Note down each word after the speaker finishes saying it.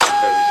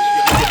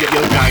Yo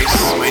guys,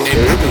 my name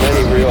There isn't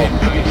any real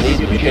need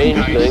to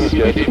change things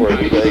just for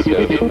the sake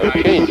of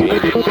changing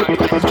it.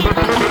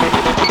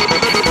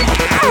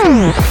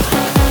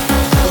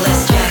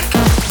 Let's check.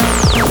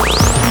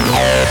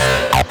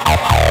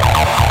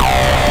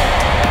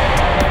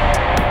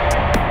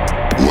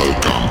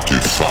 Welcome to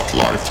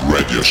Phatlive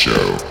Radio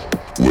Show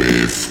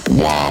with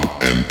one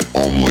and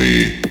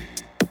only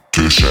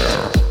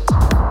Tusher.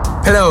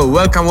 Hello,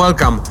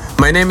 welcome.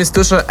 My name is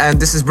Tusher and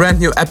this is brand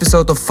new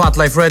episode of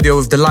Phatlive Radio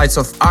with the lights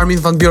of Armin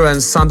van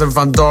Buuren, Sander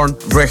van Doorn,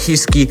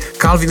 Wrechiski,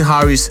 Calvin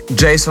Harris,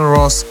 Jason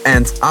Ross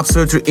and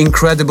absolutely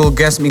incredible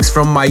guest mix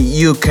from my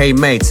UK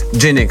mate,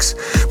 Genix.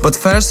 But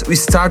first, we're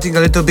starting a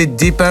little bit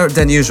deeper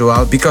than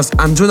usual because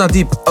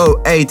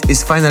Anjunadeep 08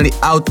 is finally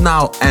out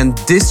now and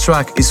this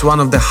track is one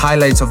of the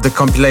highlights of the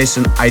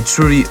compilation. I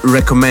truly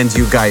recommend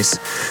you guys.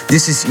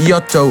 This is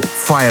Yotto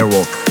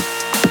Firewalk.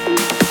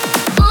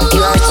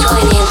 You are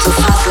tuning into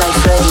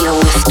Phatlive Radio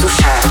with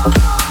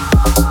Tusher.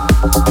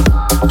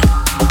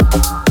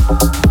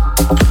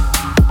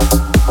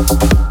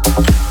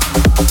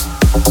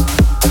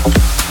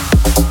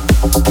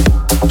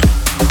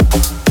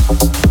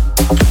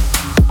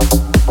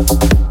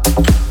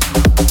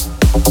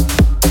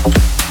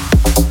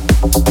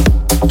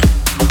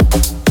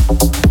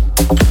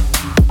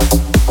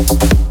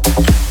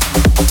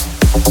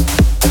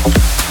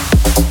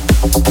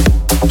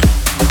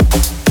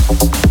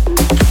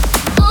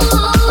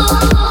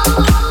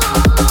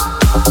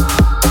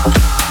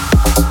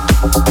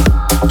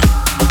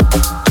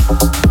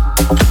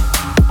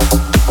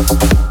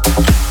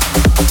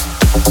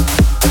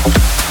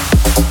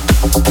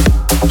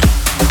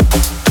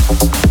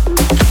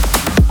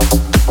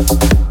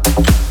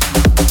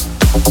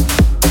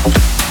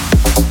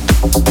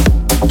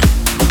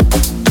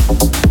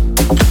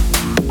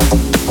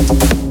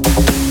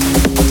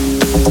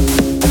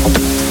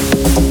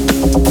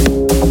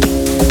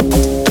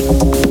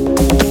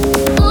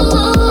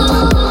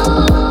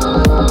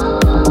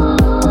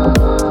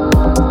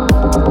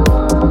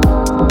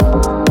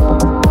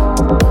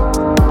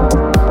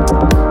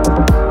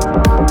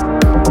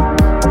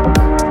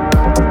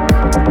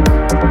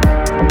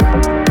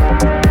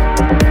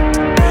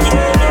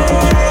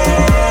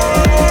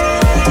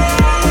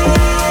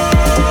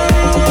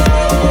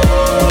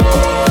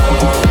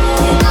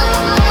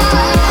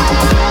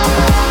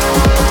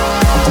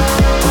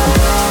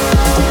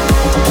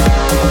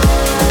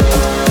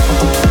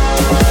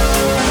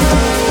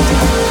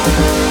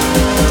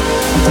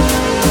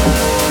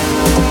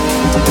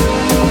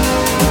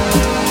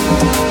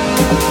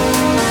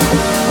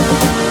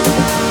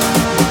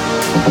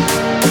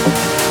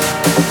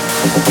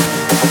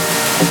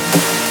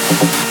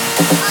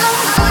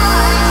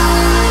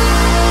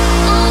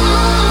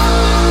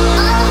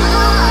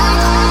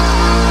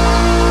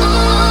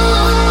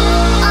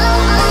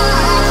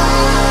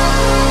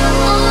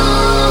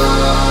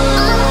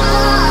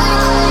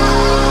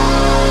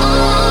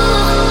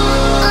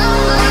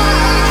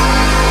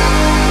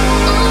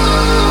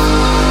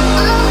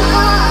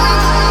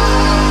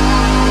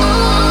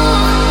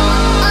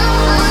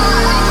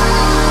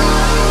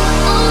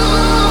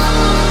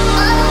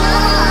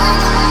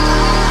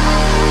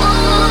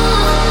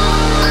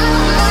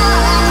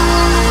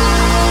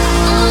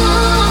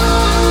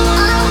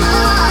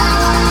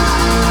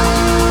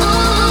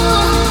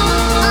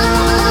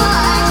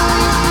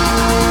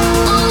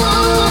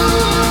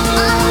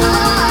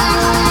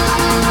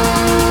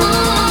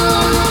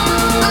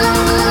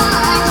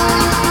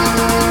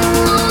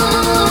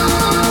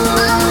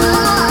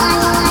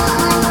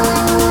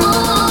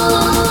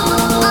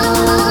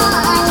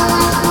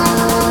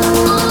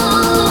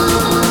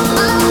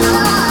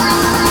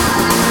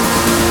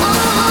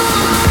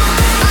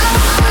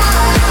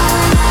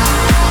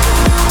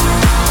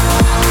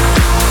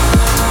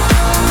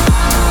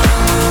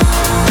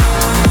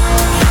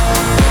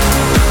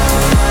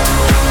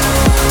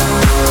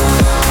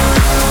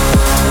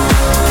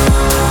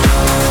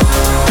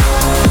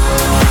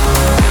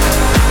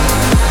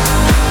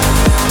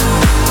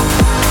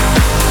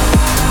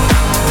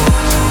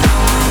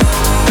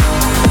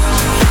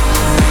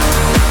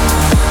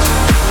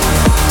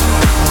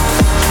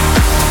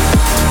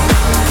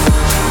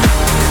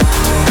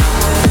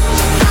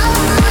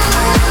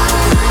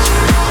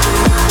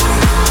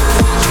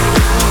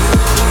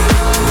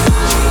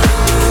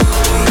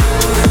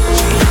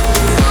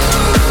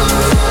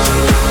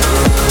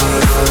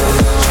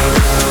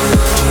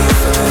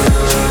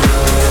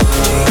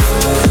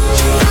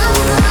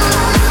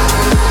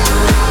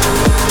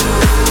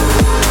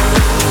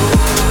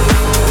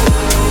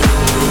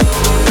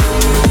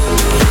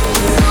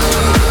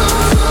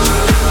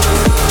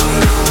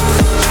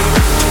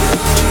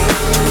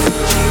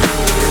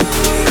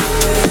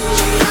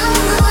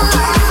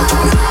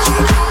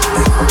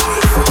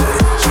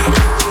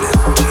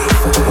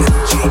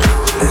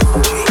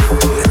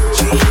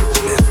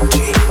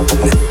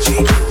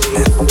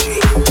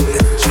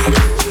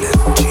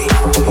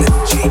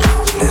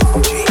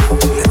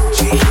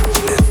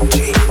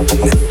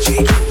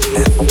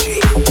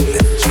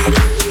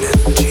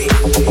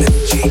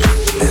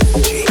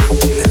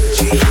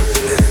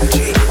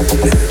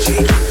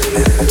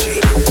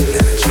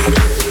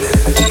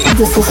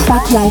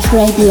 Phatlive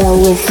Radio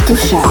with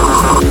Tusha.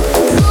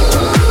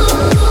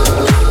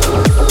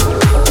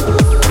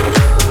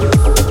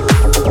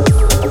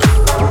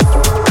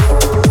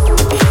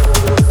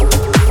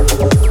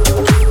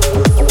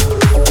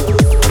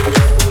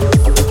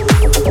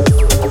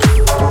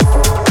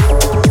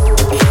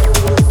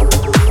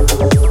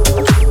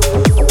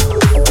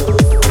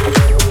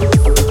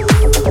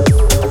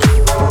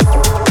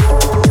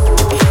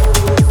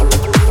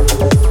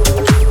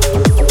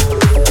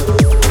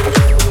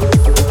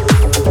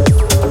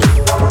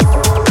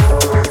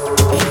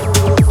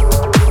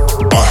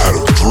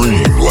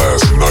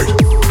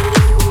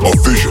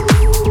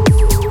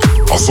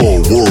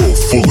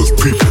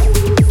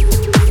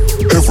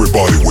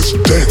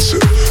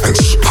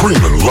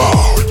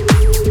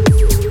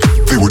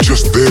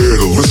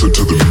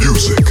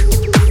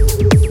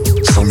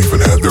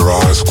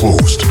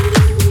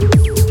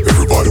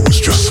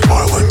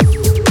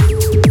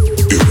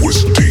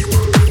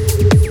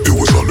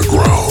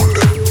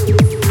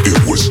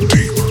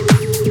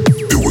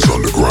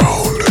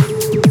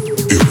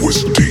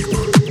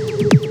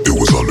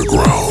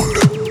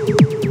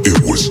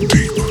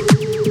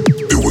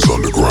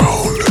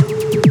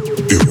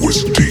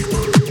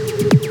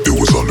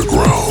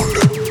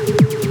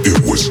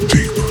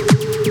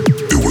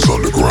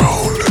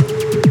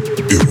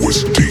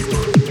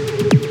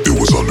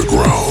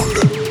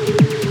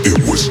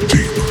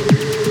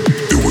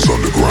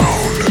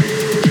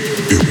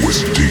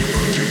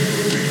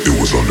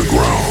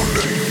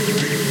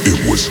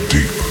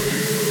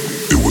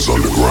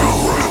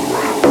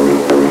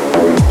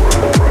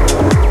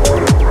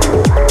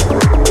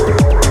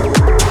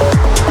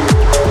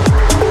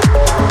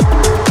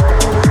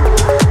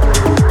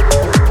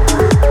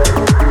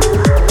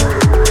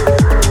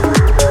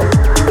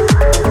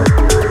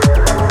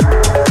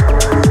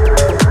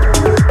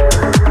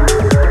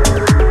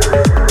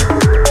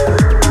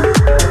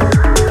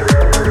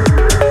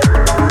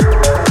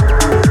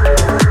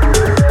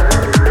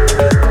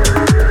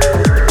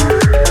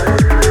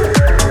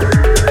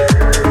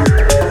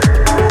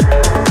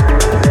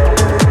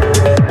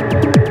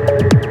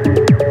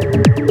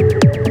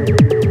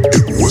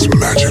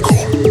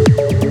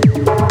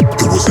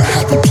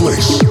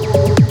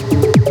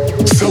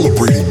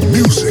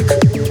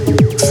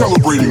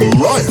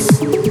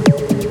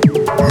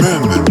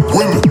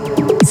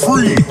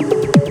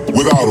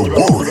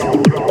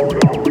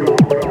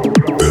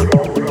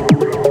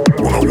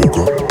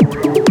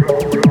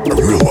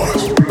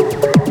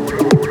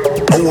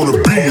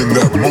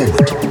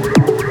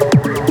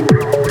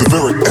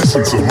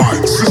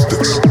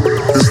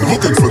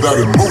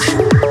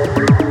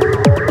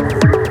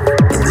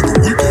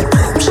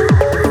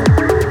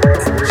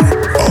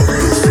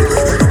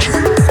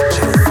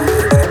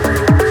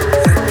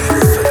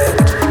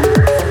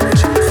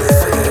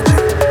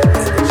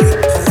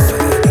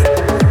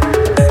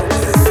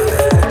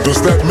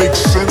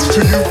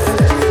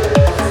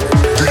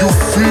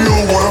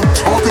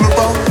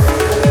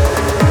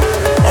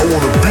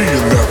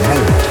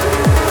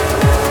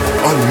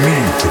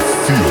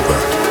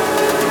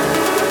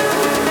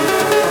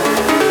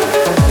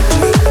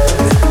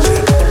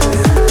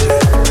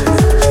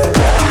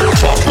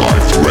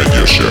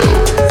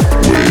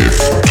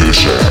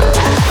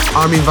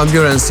 Armin van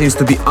Buuren seems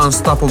to be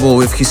unstoppable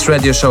with his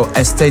radio show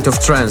A State of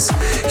Trance.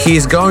 He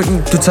is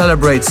going to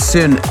celebrate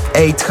soon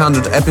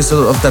 800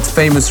 episodes of that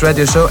famous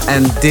radio show,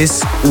 and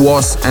this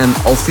was an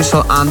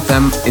official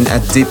anthem in a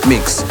deep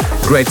mix.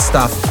 Great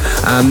stuff.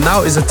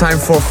 Now is the time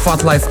for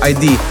Phatlive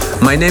ID.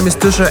 My name is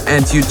Tusha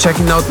and you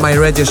checking out my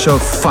radio show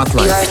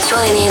Phatlive. You are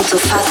tuning into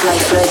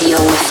Phatlive Radio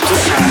with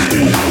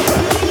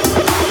Tusha.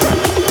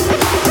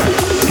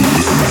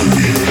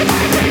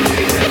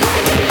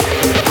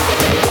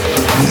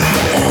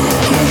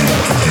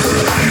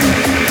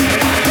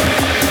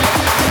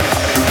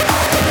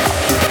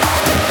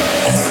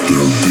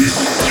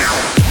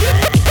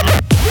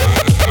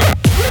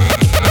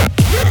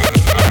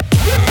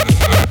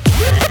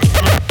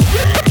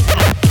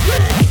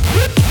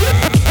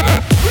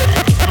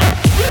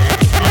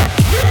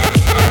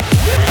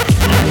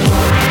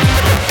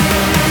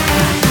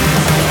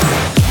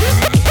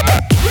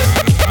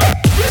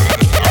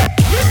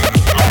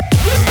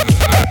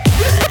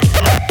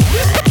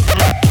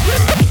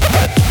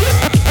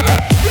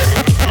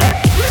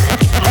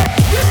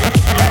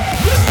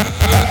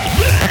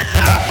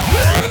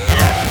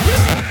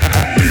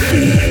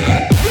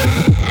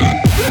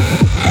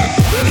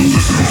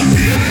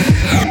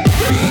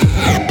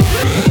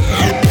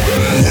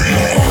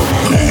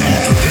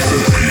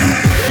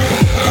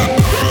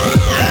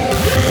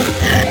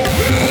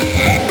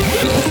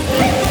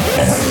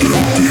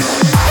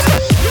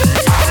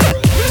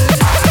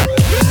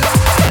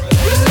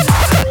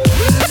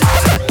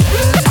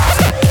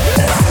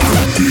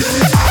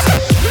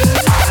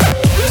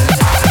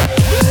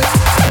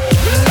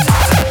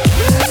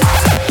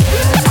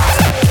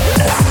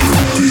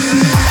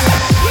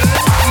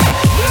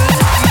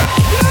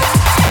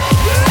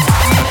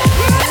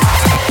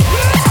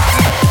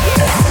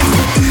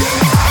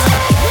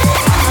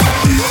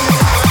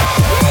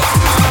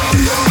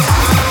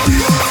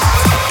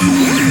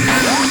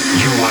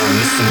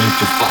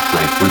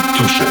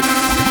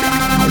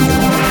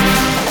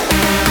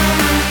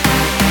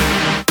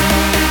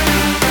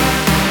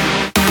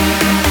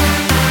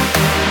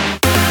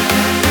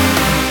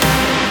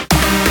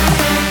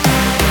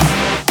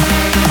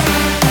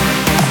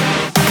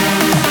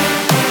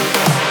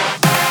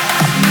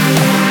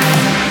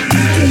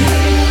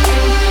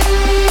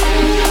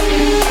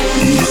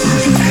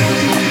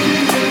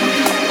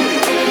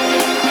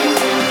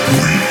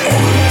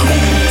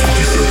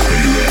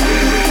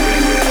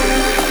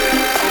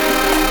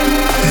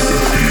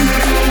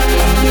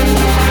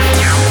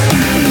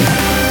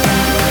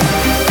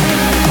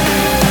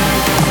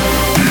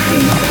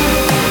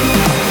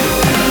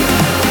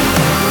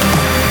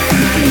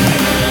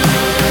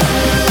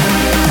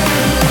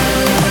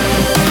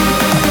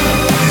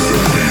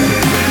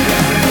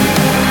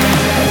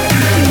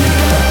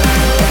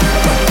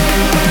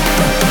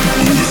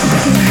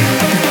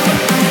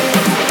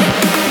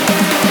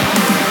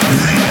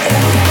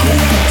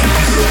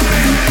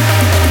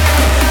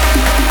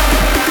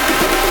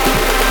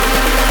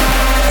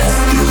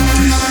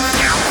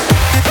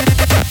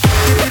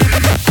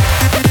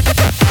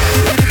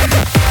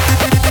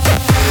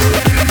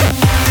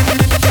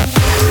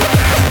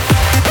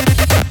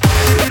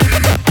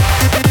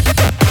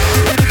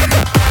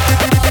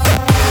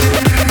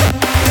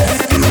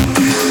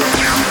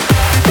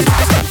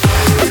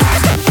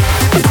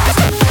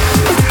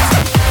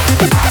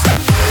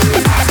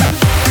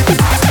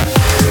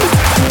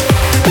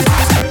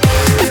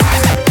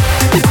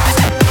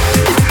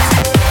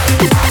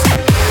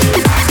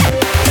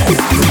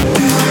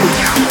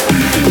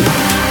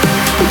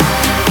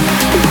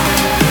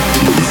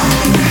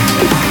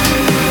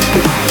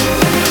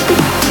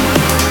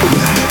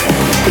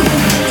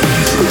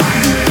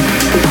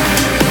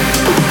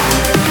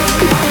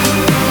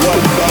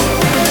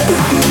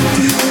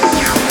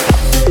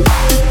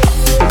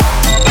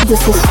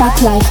 This is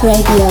Phatlive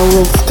Radio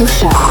with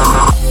Tusha.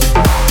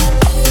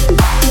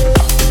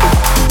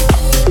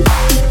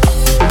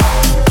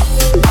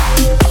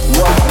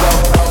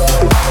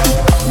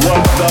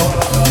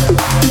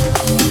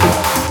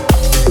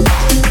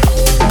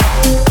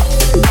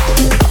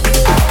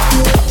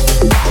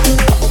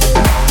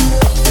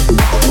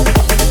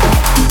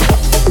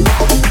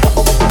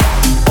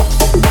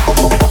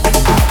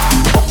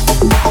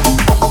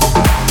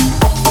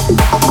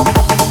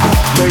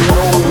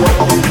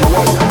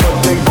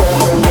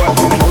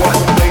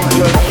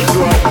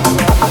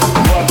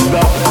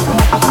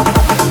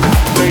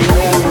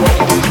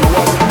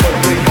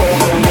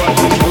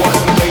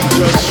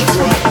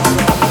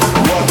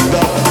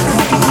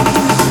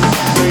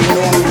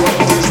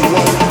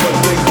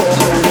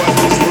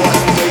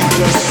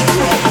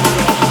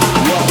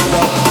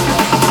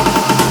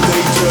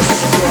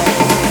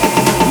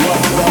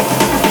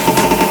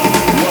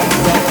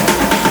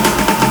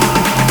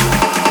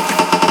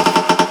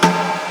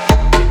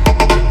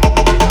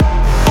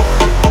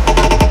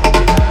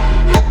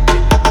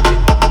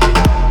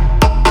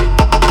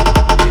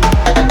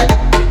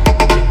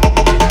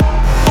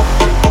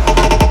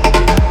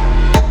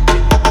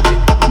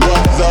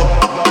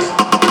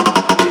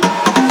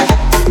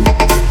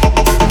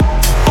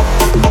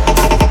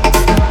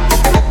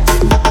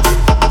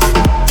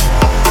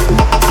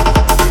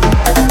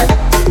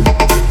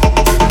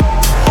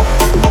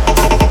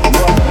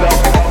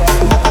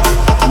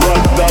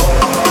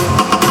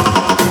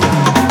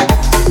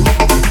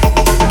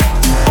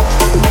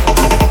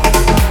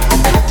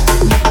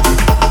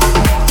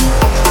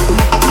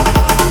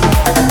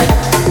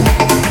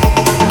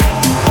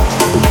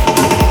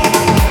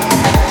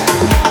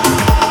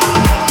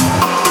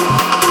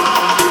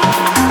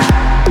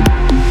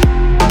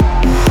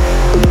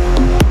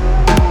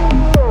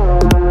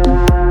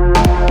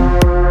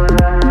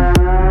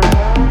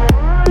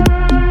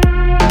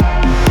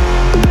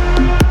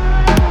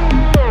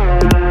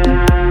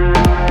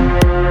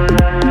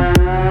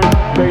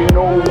 They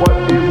know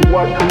what is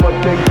what,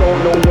 but they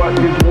don't know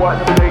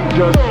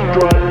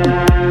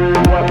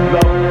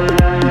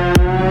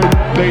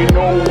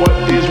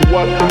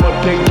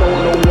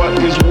what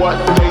is what.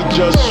 They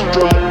just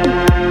strut.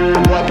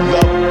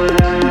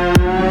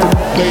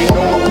 They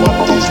know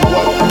what is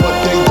what,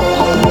 but they don't know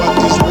what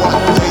is what.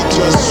 They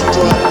just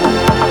strut.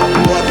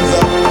 What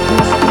the?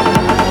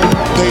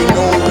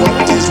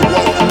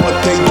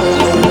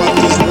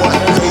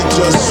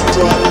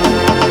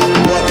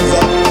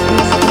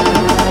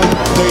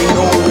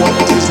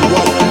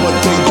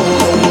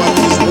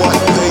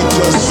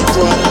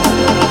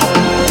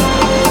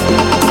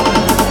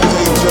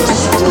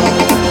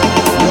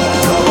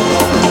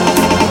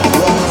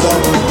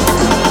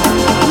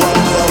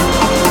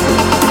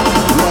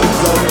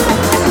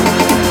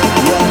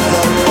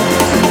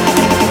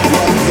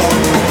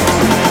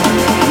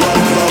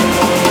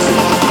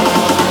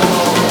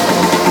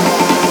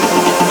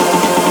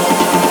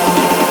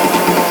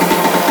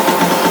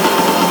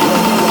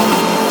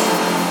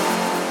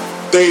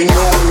 They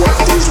know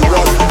what is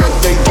what, but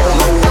they don't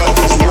know what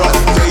is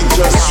what. They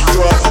just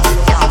strut.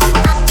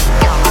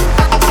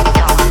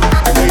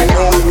 They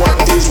know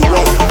what is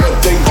what, but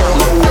they don't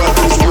know what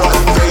is what.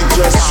 They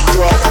just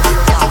strut.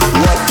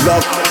 What the?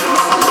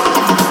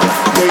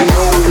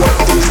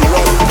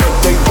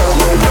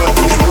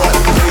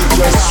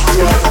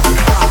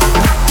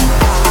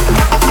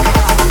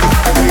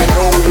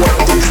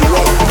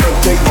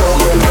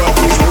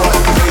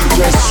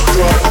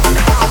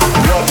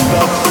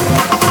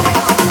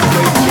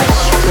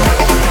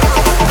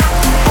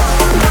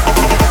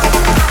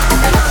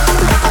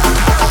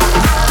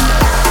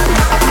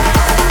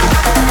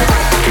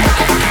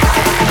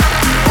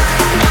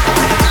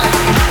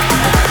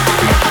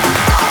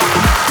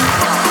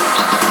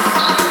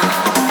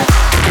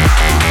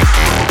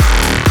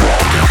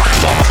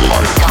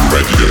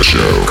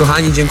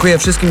 Kochani, dziękuję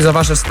wszystkim za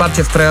wasze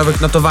wsparcie w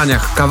krajowych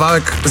notowaniach.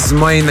 Kawałek z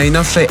mojej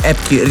najnowszej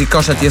epki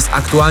Ricochet jest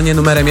aktualnie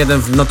numerem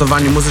 1 w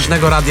notowaniu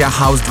muzycznego radia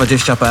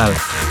House20.pl.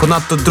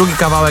 Ponadto drugi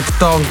kawałek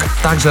Tong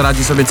także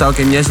radzi sobie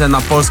całkiem nieźle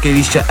na polskiej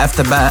liście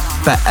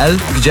FTB.pl,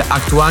 gdzie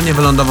aktualnie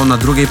wylądował na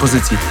drugiej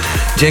pozycji.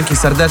 Dzięki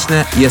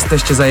serdeczne,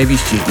 jesteście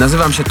zajebiści.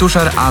 Nazywam się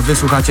Tusher, a wy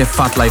słuchacie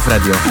Phatlive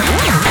Radio.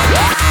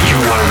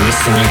 You are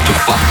listening to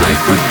Phatlive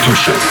with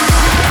Tusher.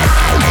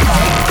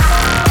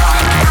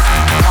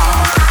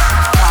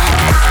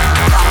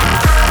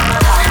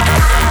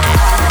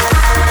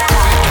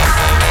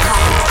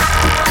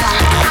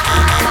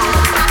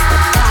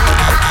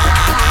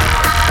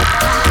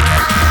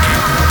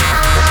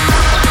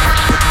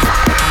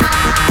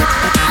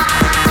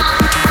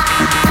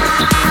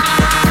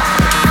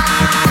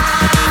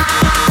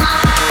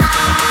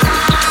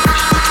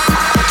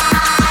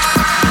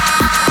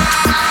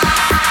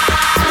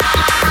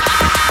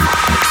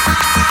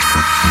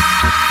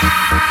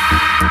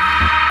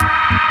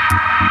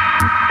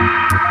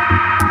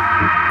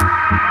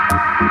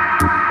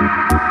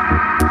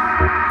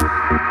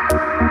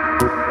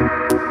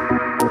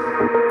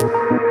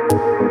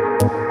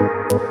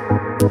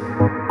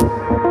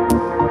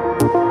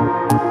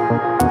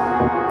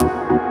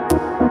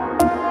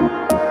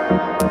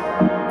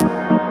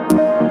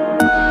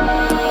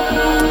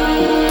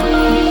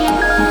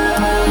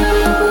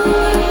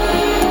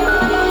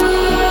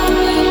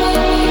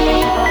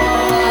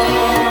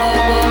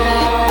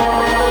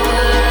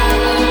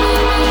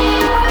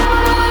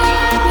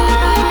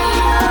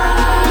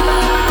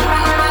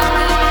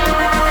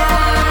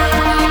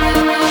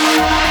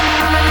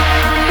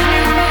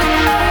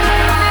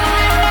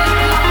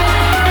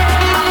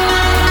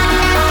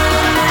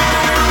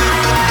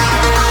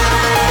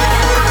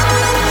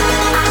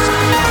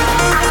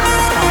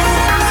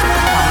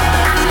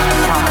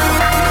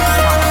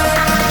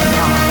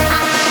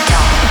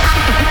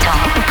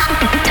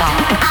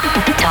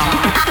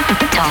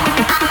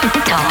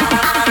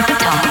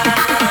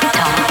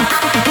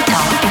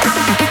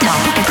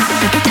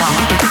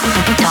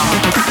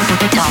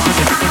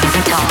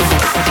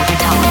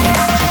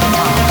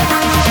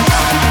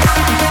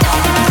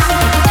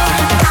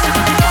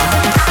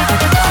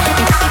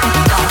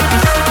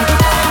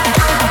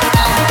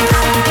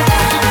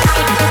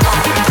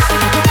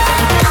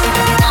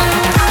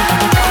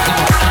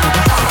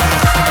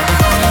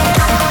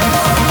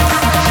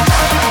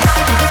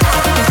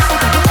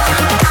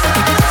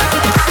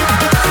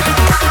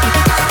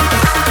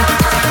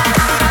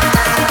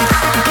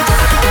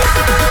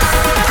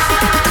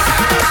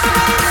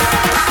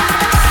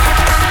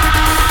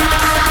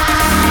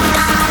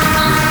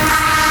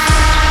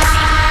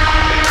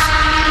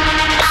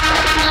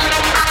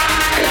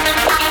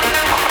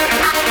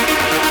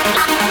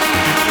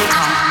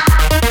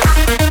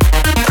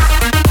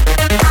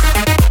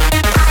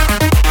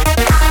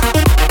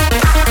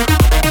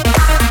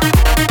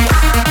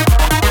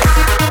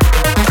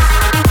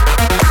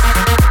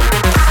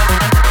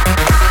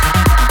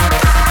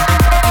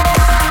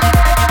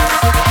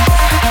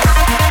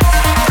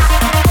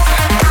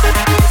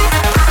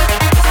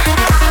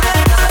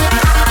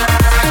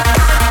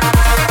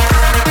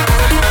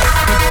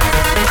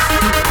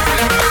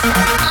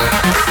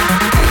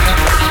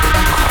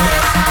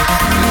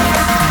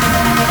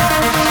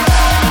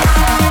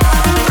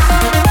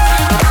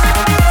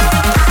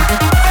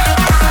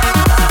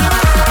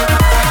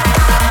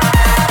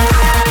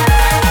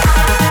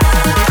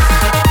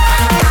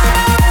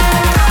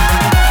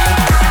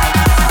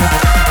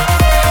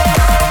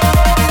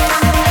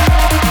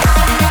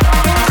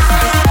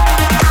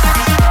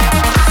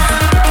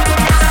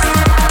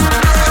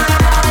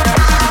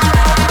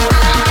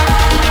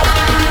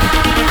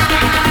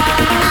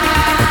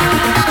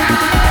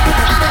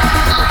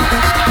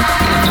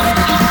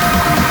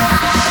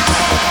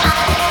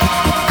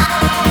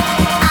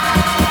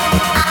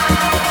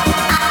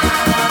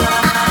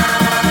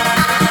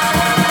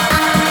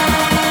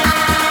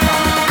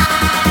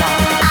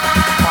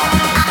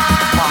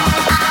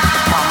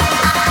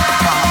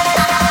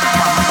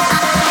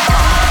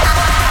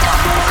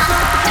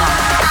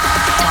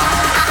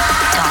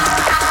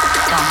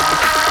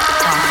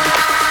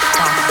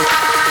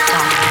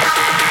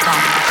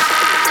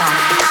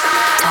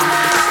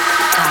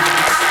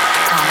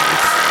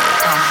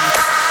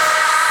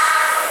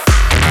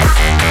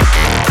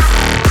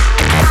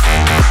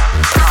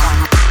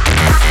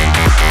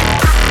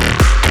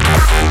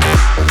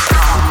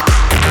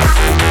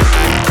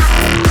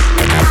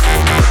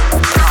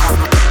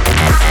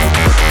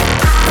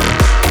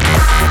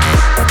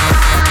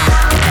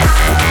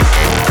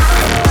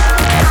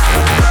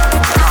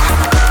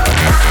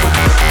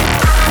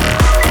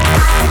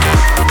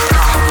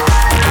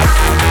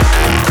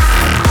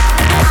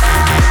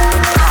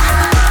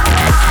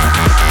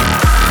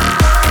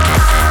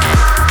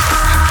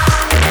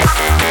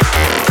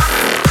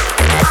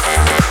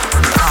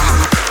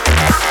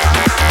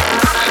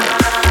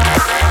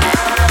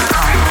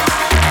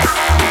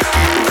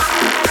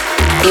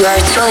 You are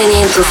tuning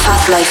in to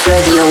Phatlive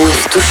Radio with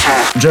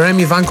Tushar.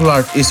 Jeremy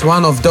Vancaulart is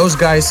one of those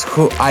guys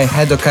who I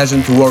had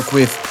occasion to work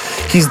with.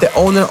 He's the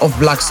owner of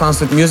Black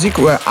Sunset Music,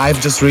 where I've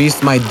just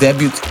released my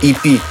debut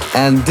EP,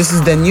 and this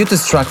is the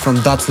newest track from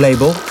that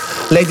label.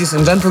 Ladies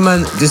and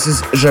gentlemen, this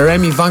is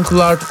Jeremy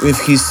Vancaulart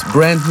with his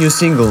brand new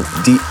single,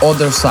 The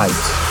Other Side.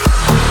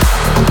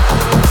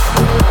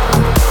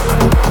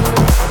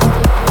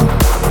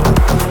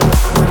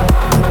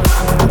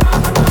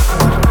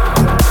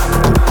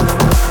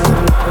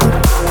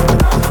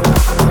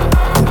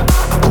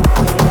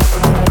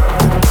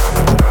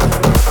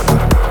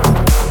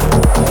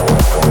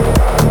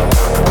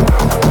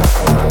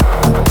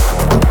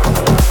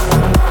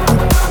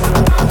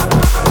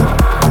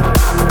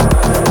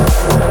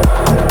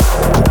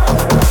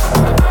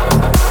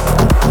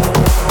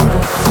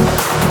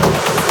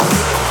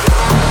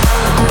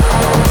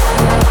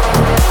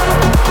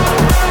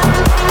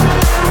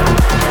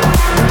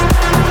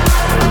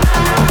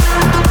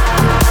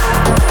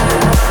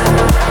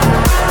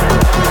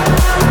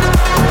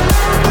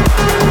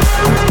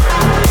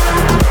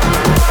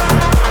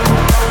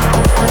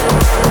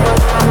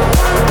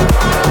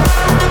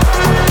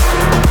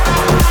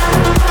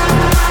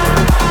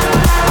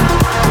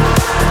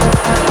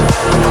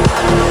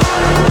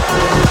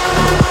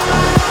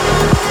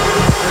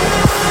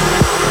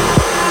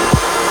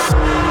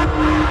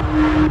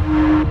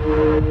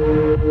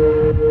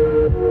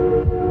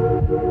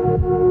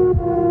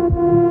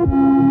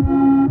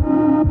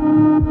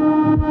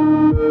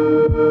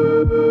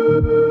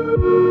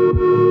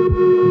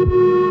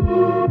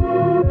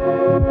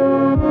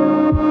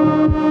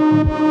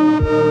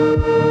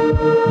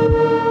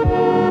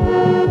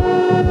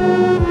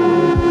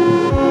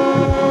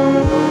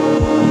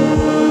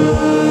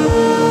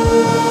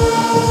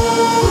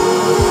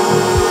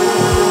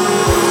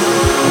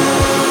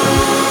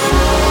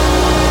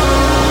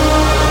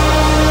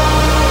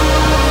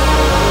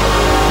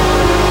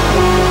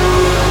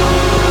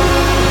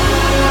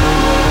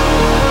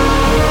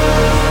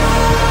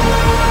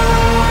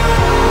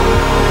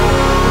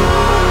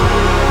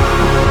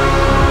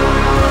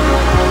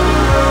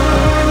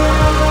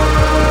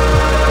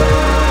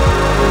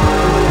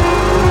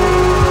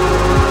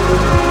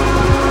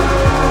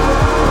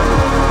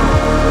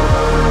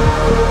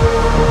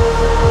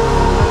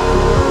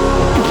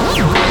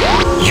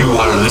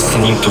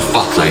 Listening to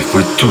Phatlive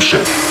with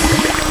Tushar.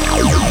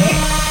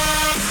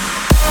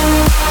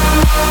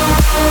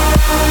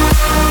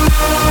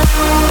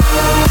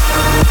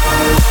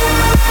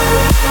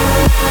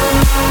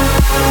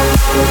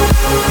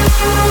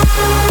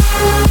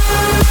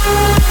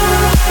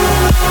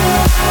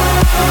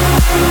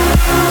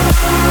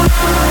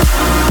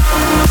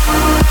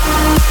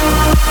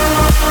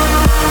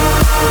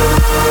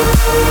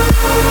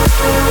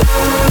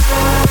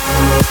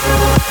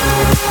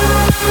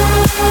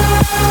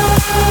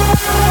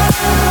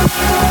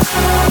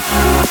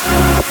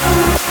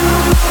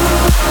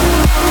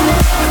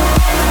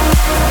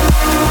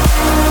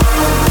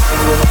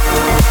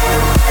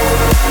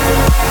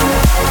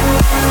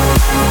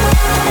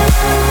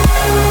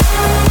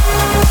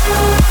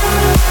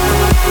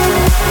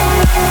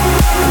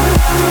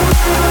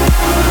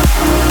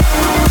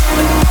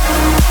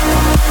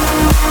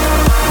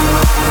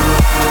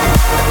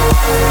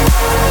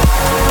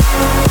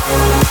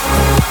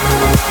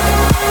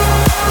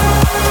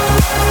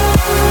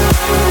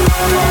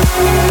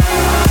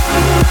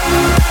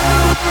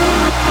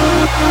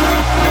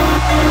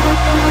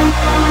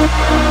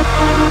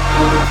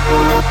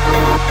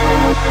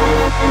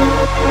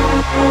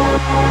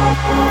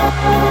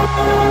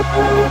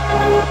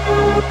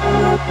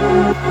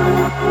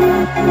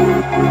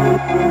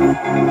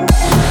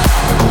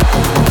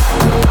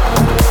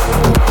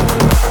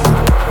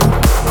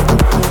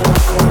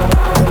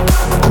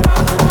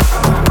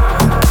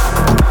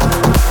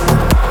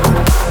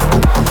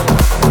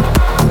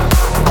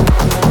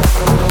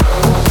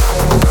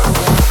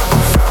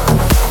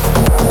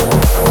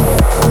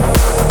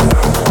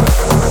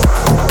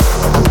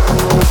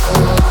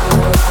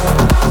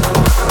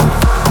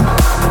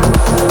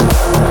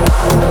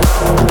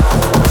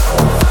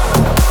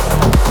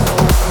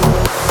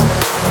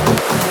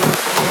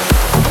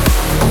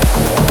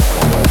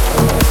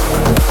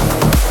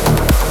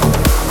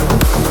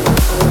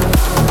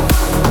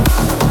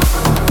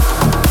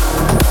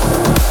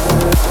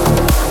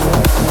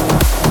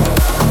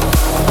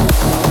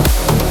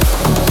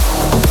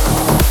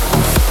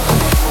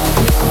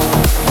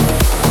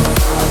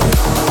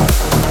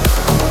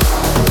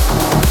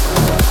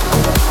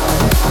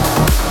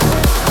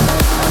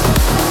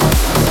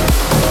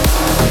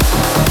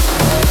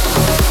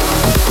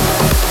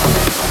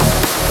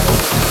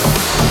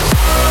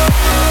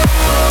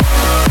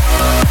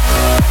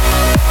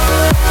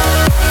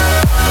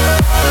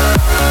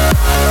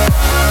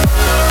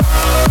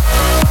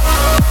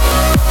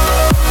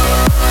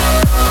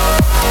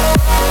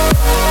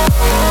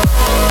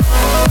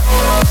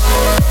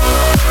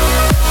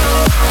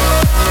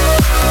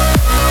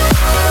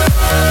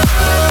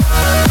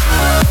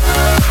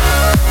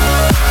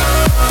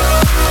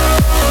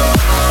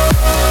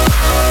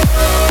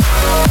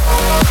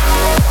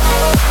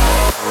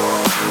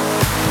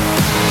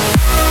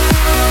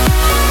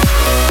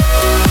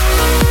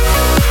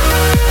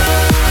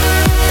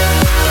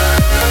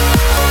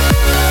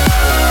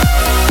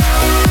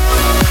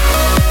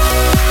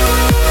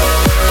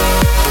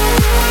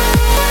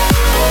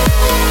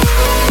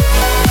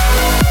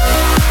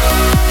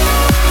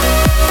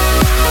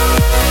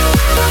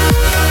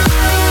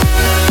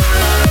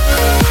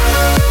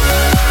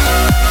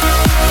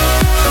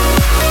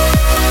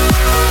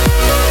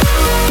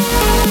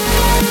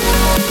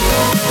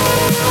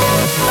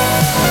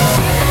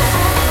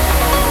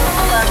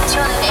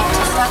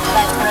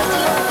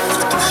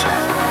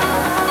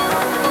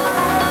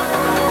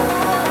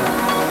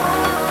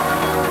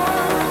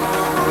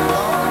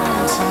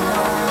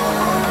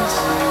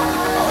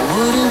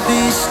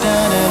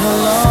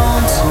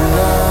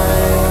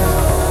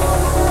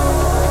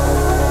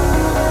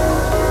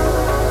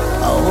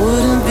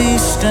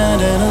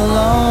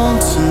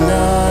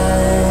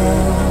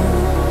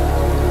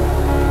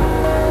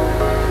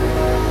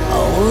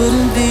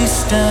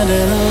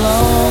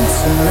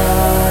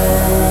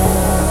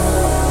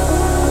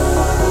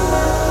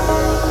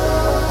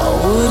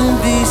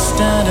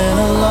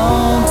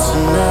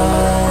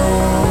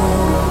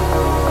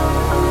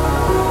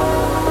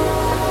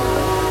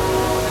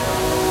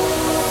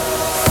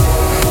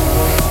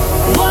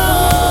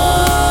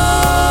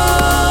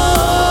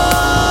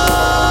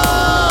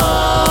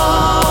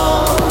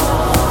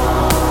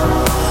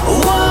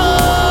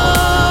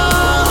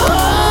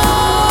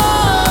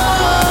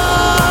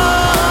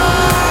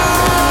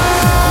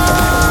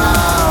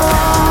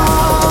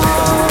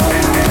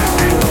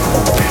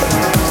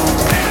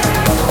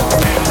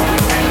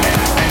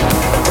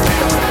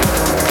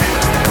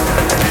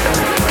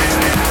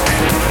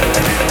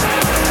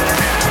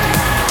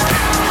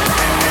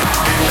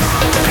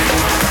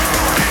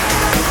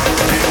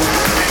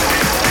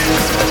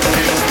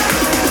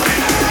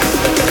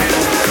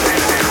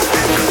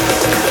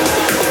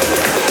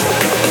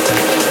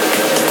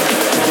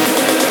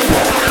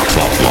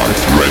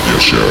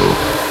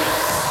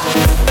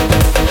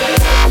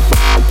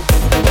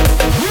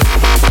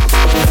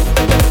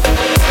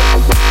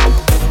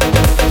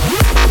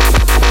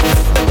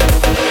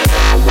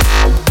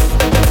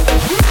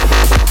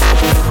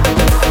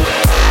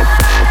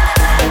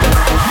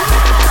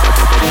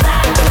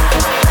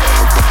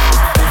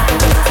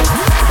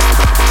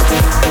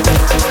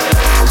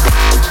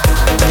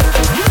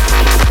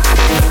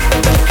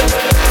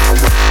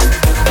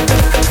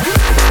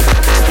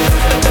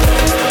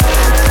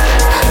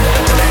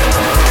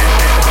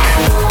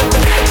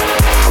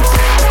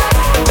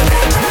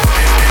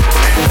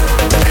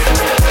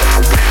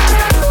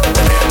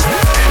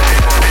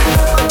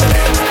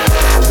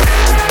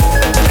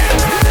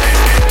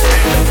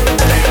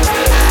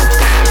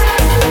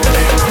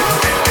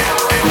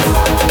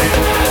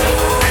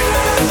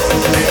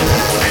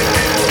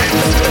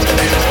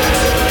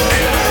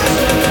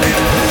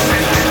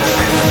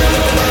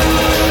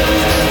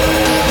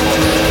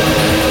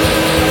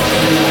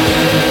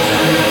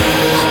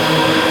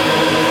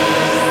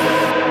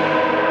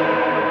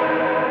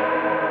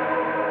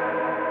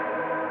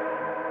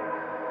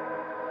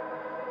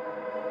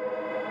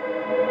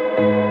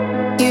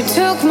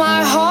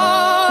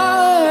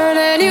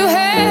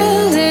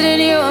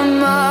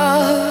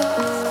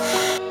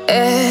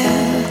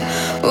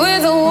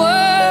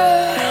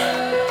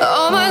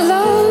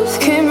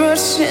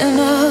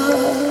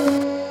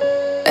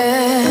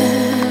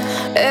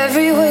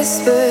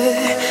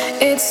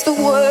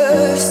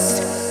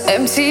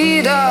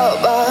 Emptied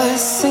out by a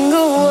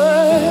single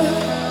word.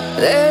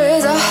 There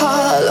is a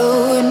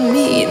hollow in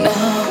me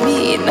now,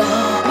 me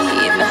now,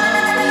 me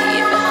now, me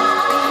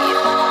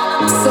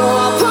now. So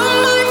I'll put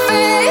my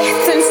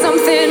faith in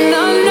something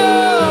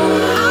unknown.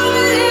 I'm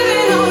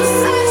living on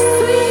such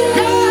sweet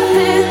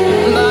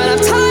nothing, but I'm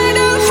tired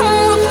of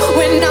hope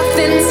with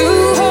nothing to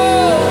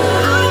hold.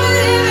 I'm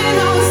living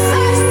on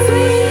such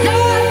sweet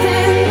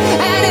nothing,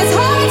 and it's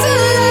hard to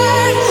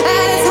learn,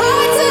 and it's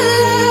hard to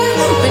learn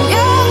when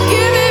you're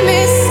giving me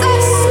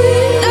such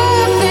sweet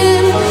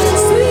nothing,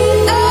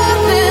 sweet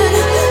nothing,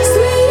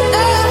 sweet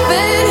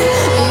nothing.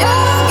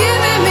 You're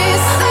giving me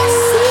such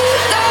sweet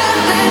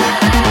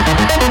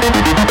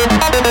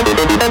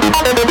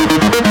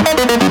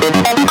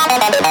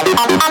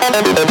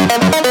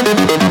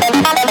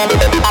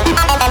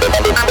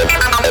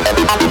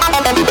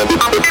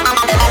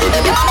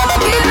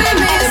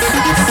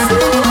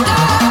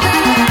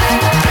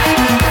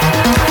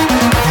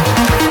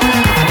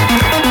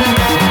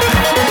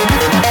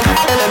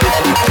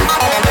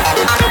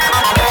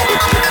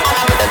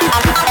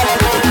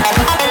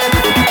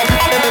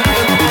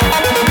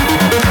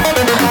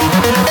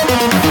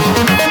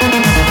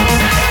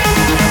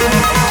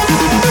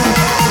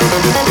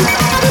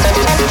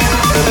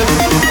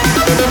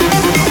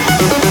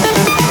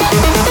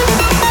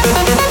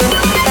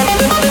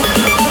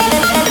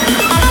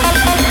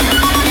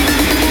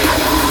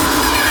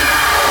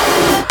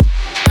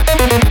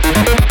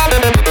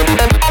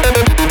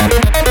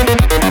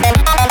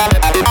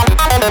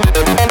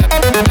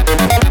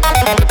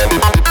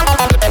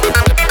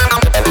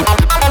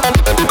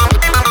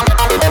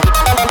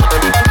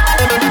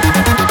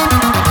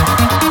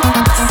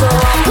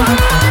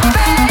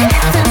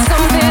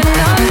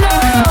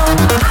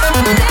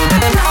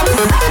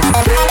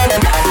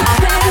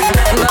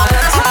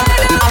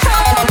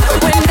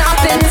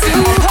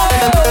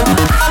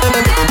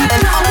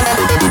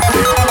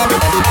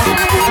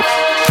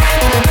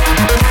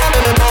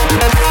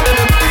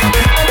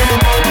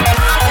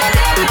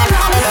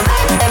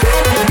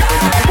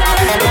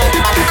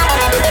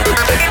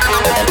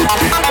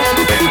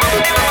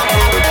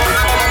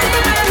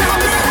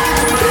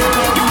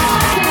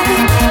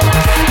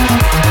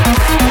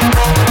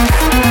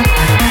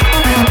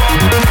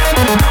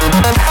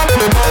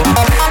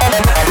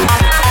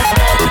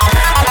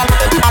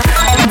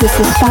This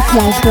is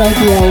Phatlive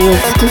Radio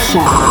with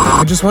Tusha.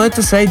 I just wanted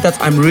to say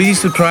that I'm really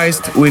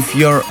surprised with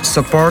your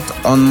support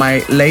on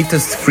my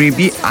latest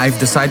freebie I've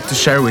decided to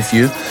share with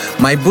you.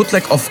 My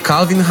bootleg of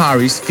Calvin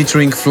Harris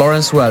featuring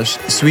Florence Welsch,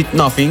 Sweet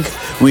Nothing,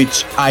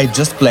 which I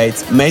just played,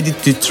 made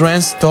it to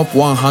Trance Top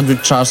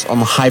 100 charts on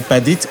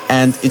Hyperdrive,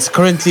 and it's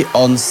currently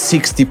on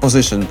 60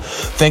 position.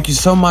 Thank you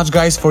so much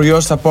guys for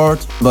your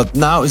support, but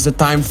now is the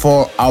time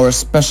for our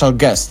special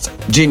guest,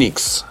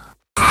 Genix.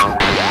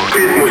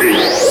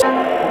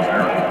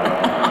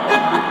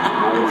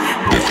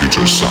 The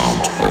future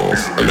sound of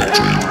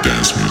electronic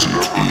dance music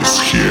is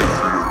here.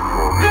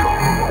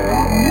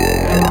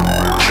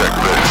 Check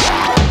this.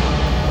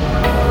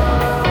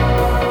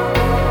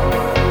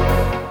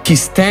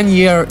 His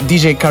 10-year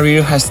DJ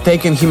career has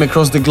taken him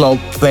across the globe,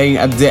 playing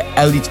at the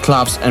elite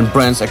clubs and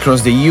brands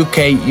across the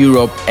UK,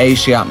 Europe,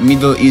 Asia,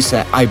 Middle East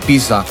and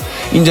Ibiza.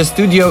 In the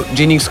studio,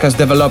 Genix has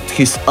developed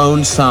his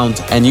own sound,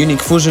 a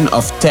unique fusion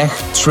of tech,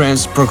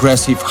 trance,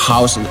 progressive,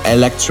 house and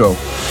electro.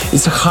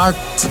 It's hard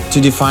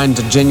to define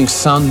the Genix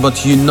sound,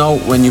 but you know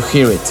when you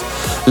hear it.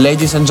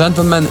 Ladies and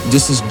gentlemen,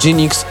 this is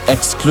Genix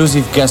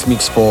exclusive guest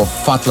mix for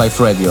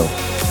Phatlive Radio.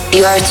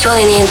 You are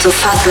tuning into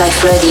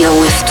Phatlive Radio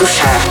with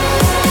Tusha.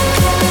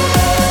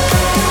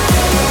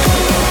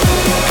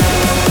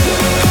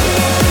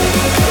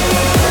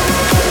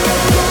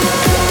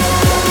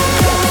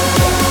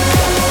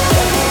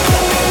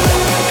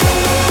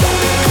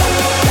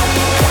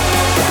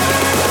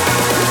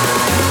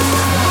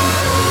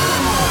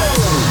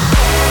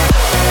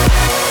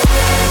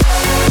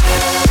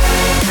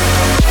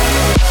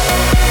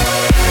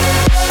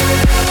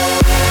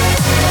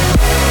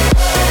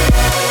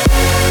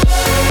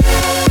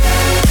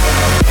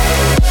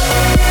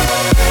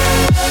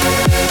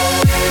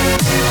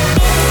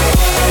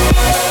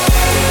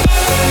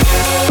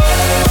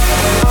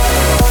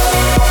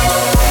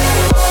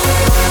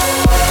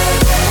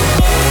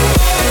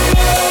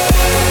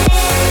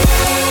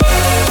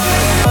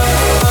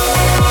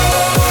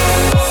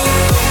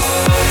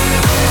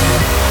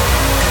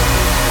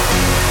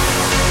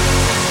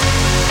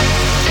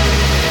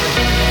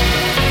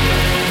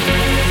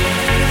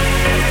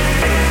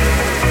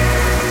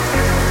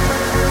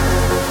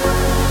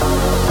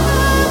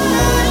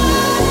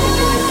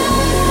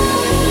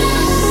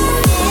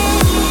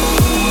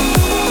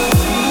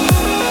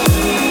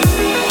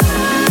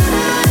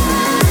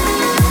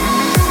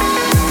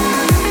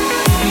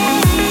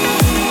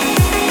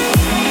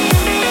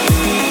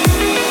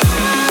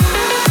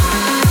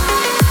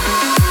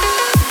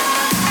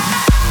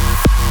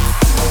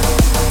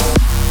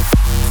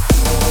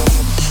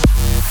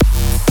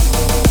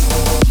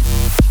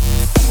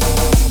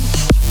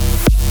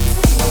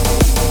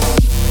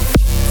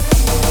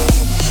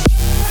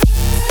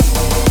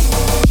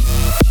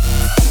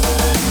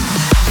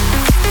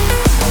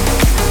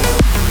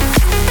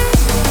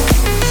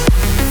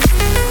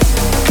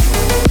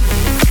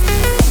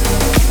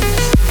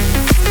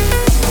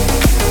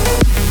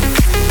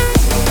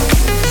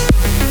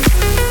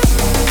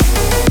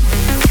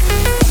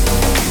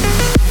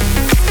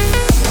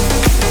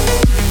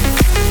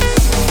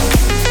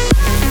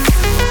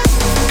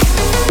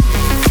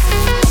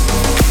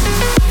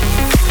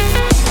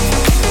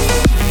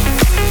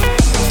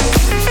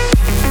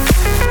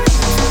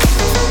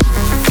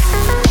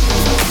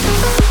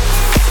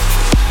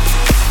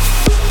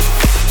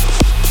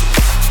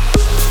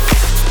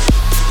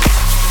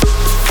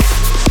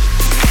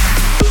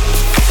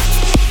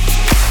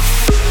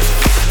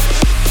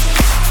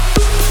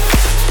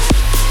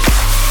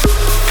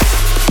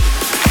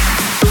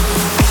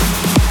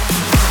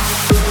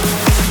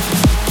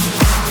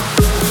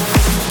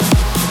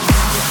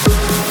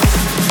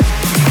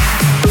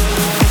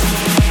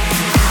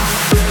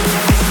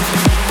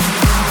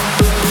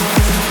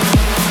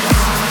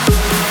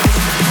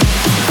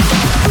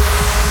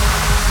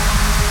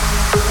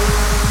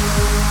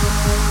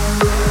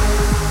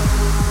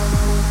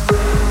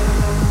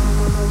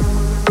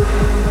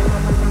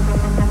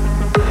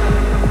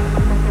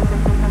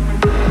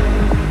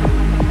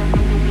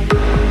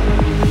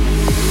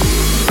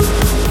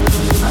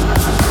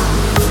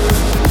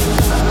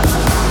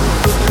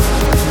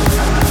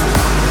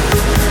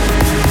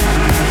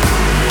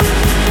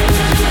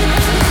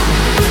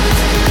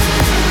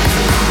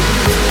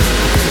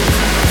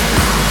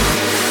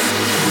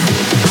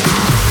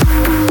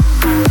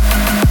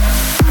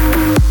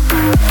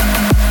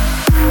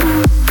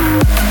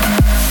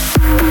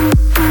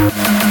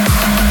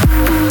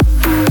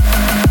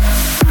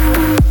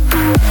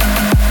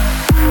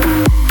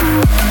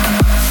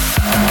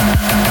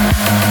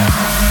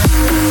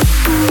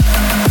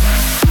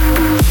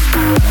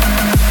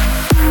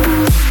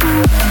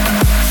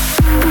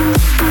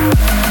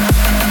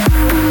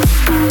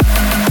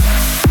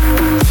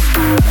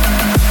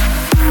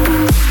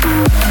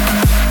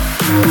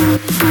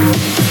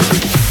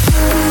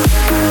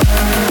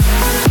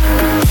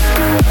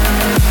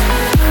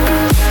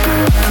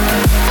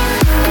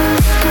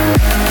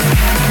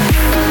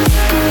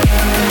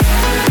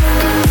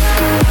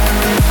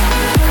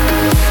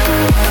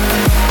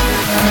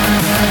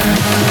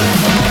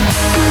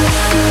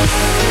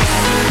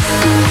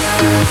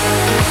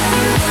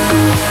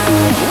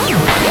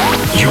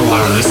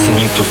 are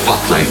listening to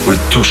Phatlive with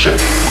Tusha.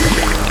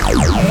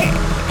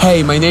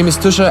 Hey, my name is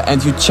Tusha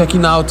and you're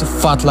checking out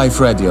Phatlive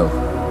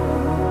Radio.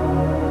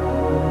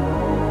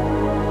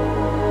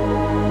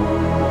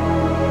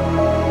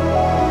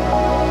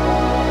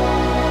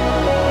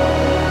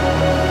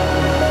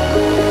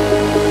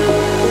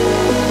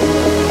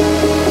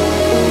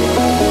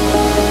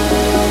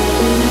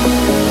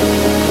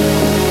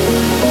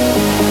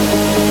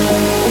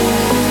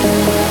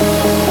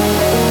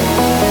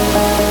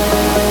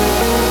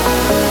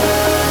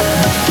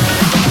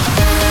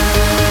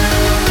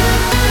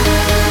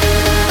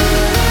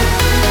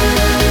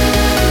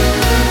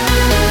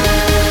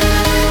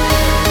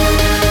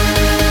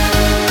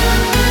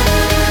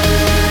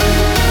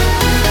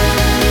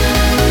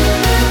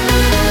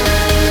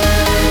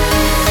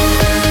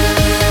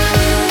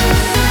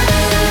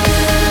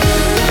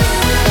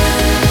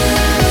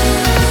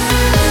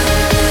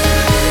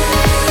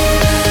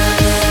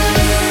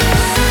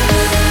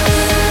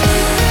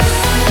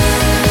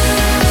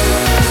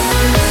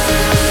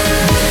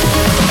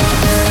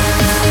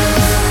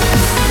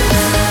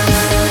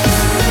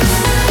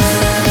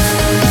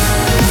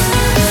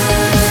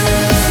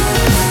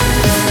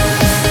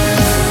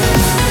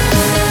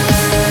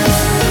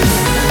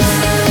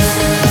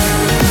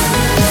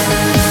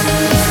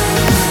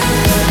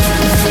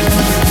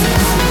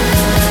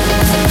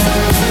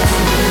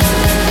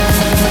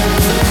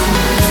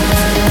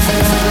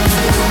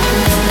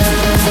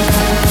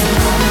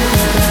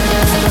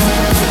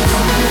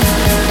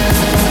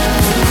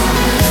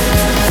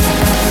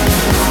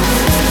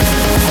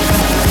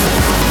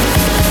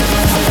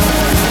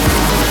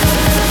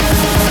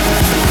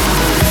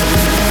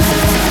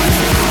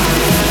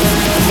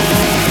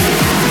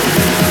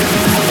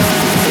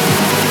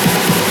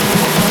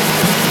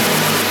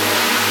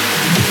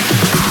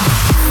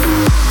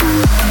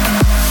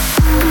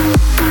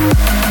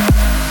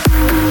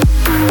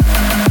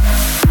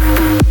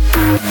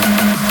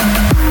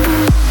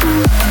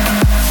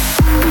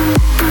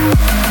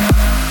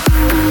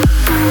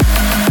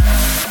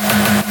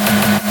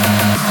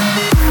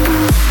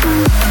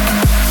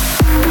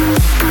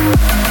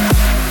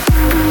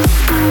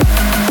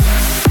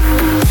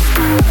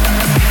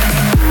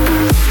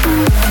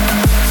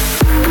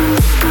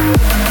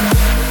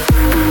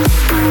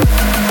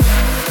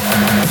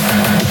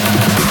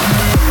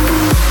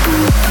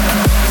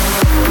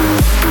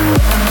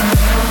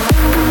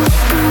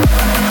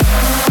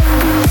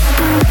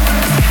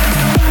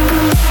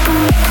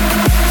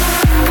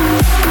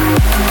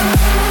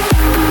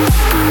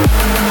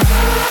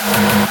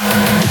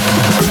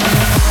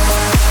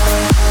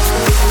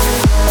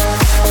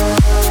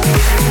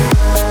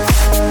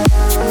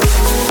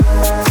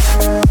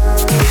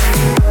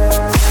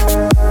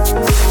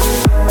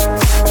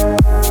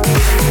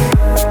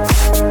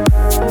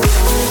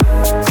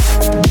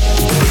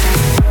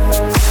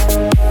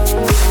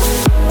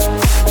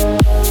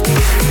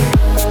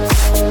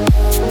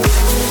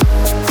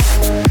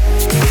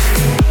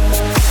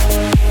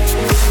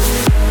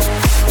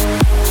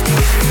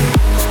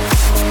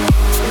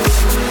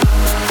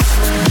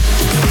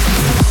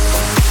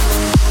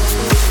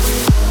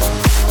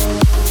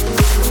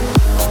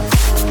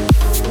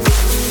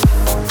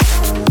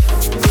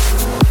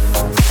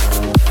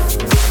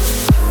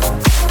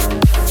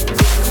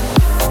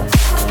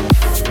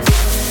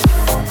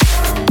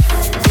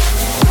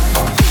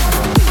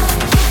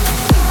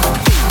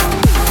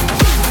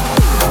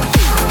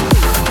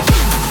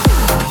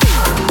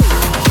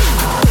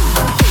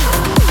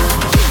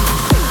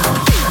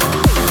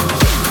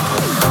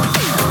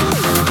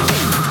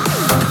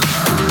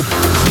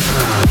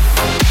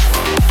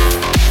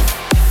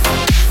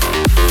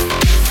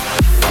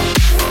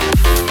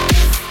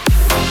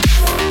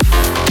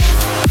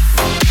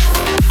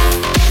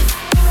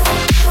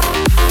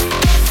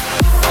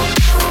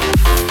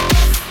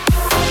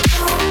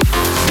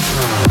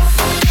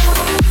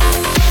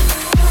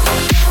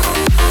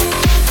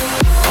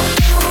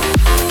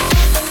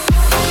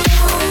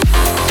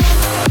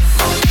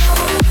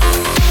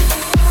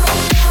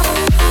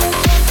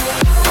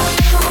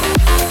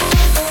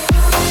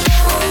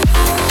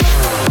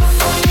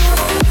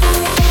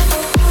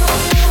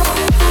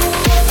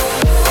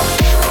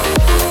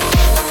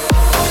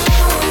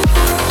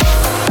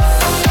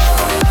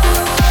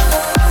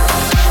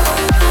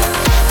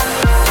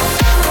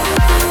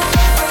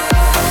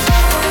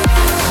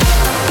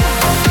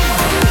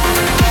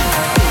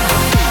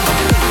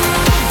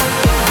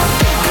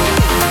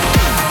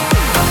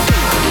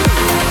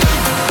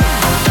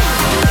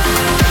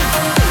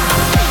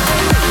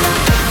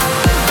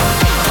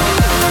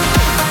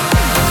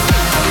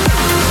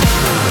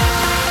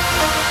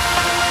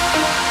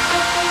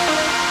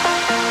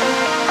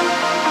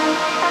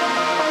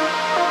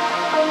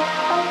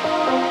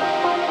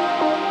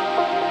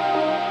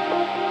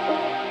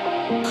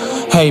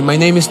 Hey, my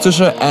name is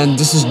Tusha and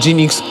this is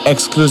Genix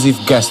exclusive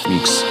guest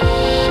mix.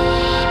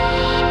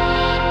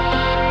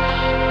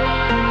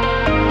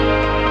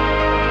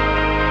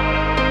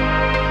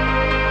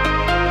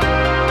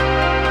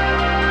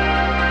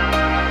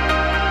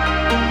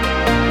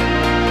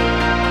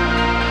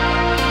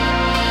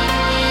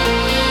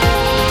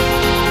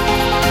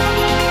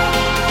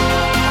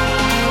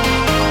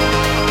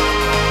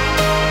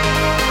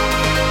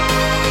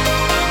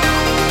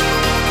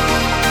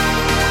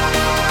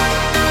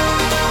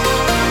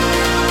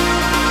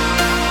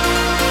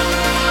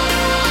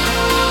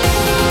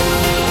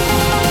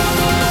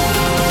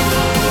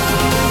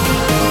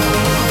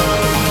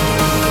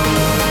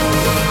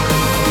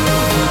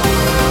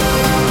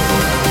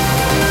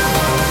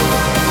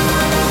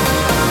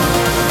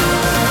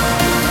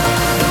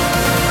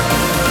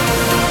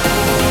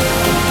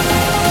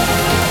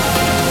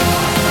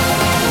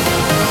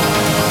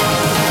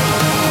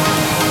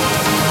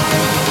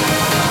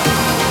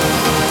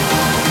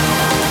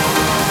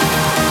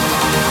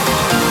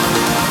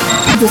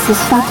 This is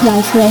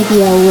Phatlive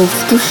Radio with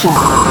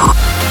Tusha.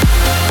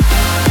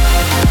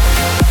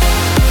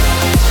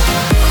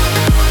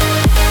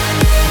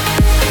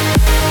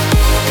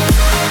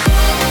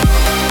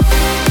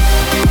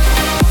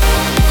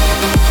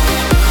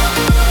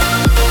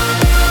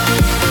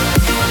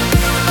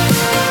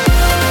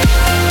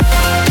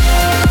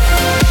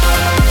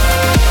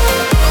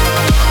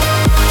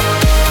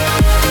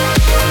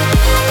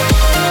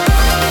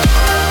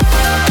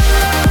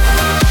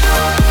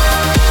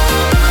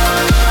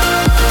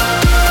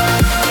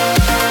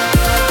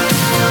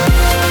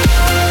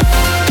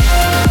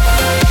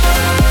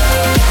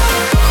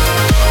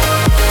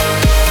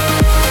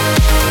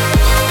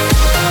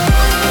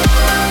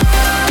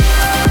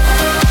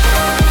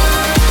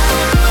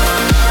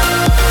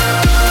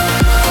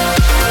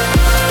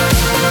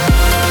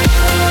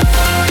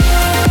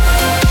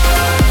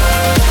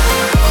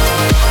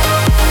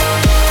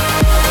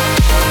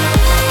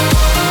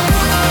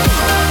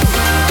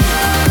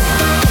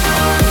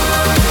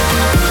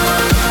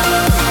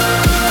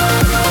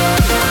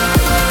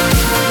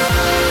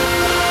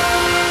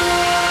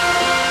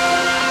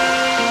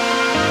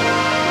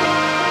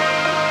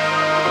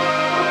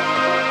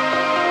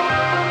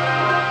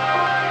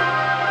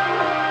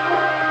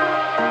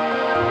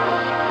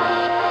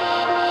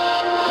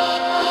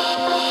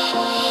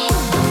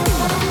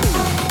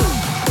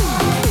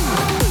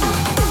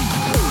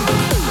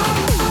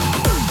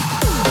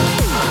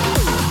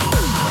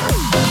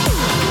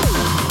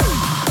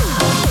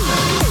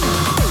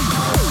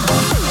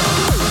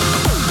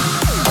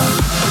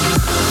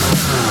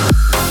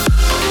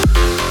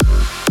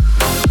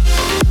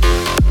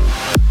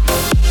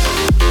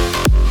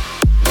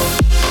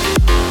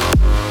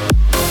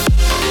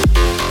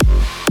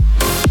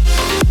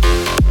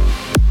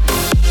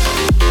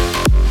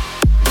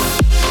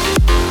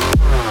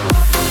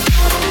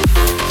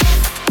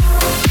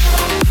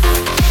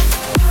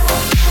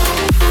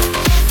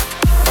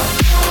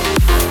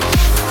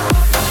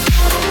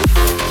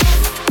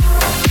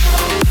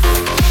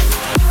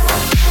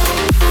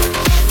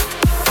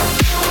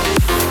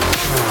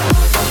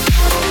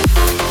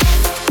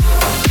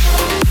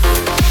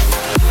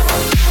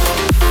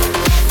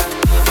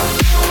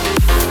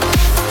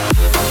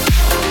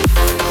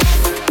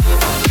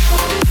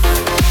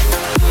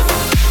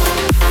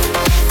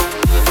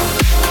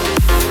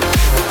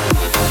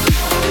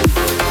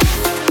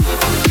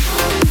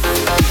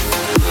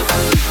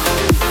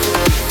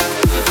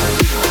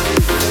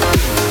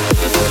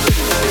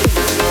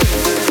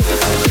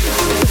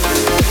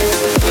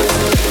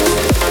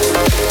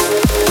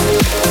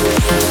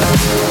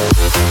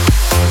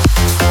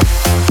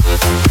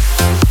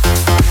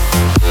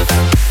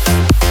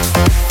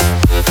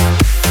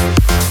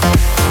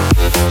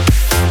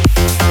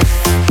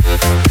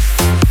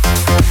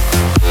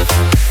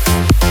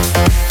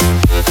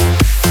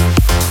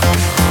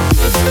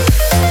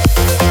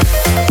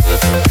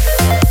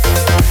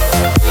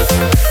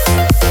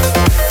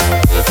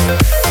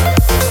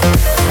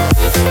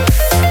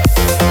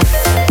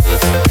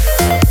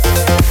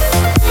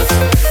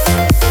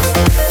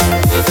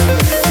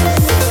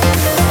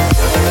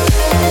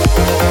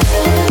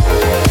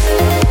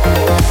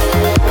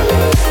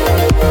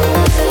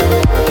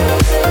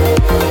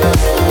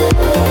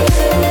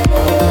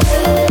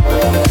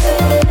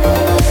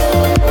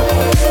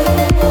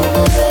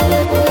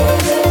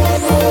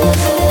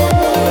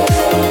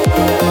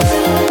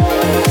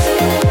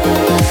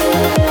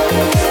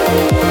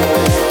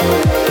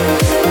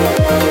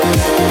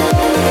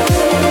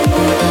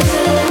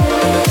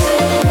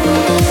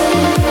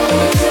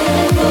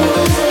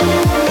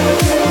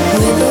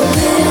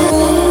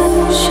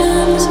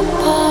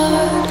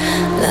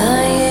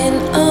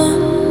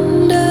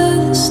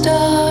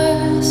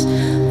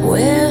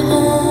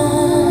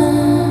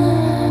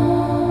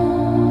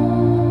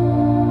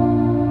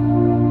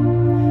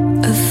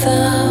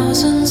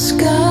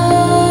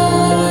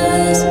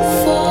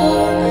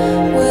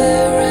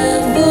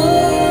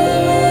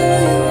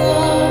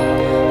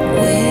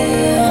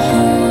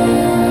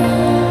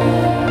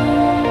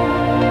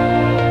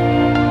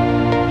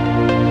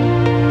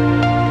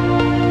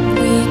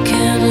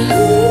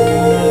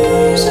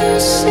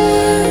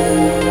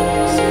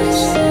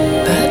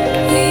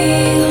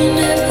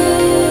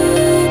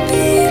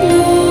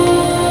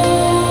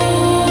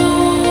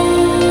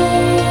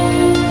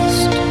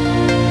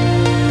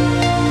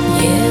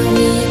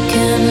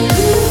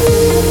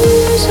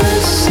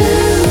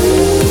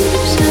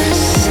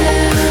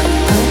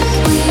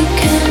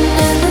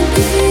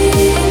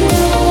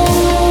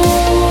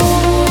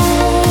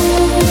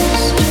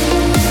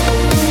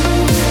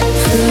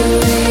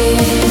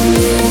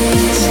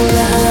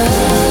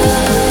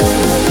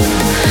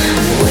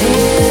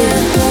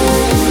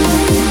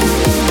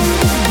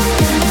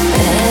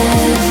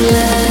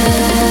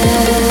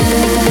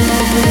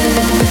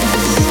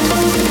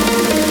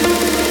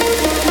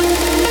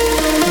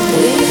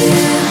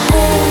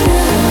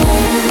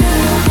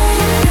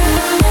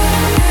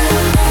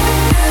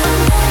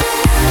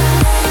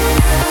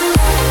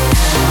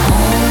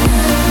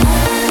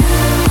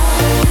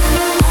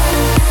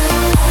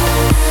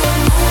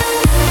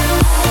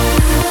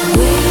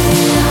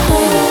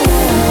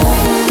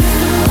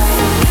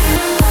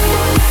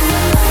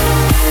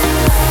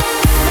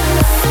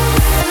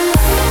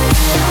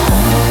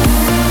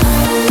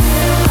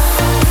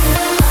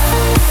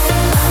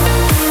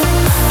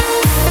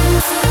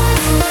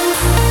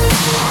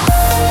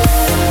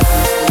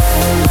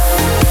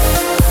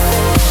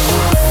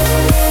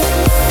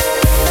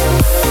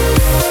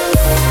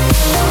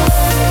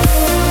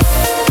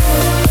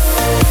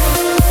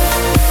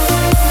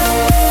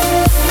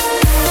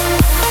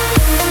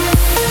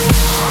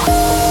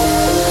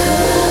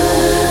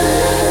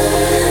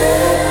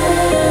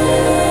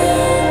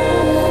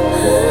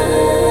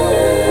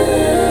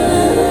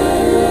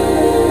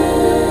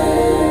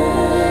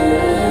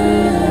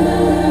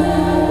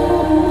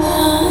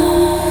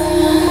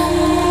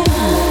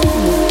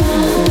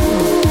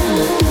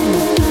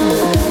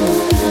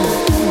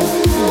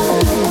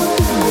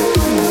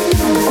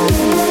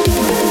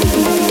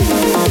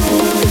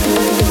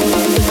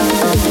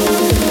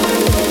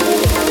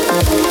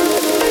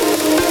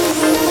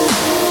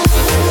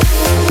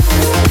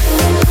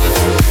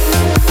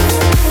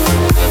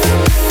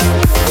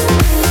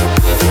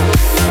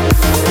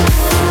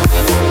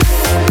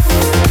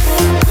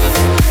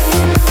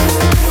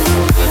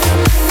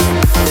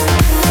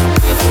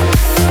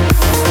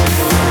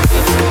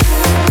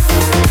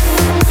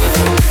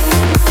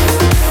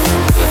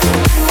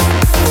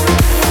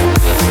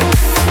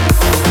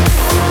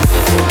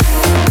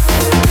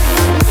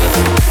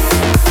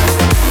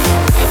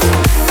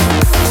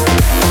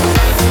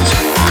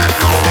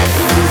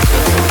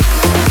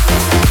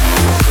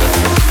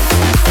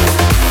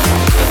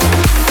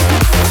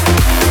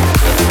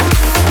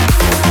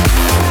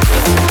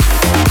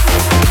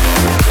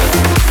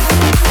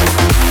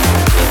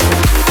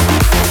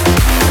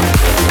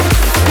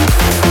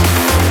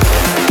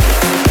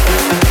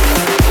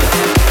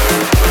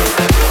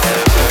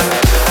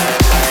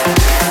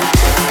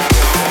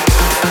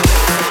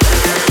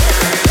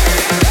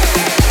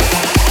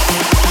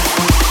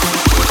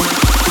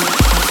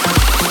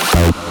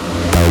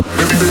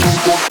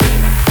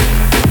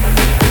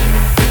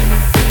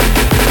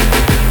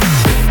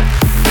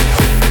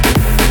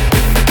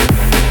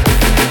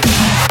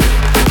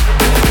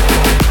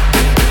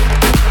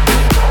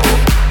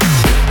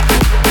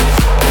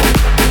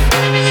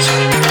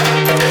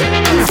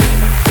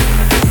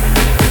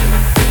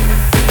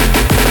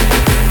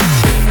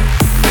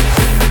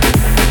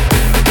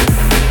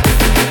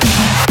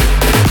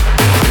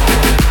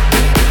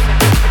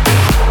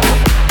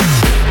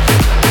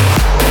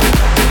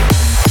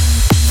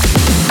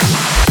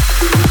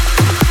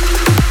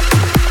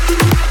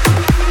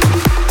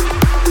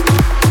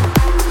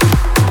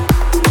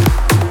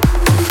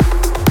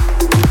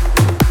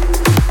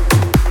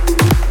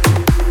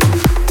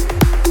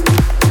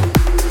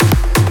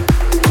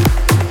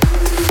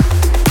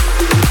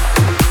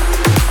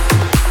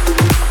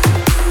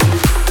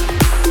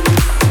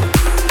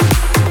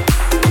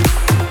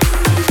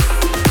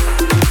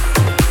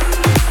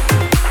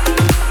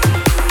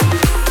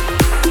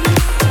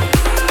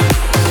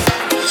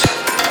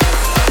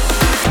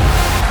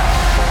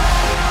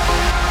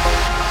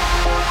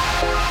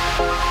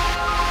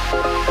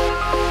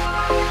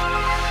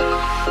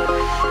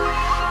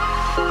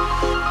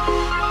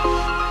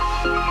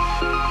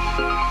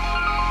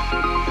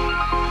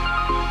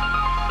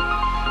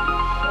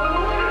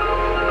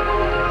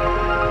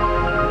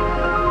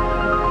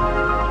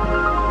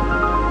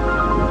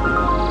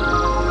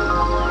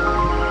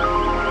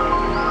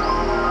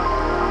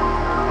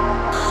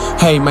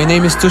 Hey, my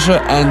name is Tusha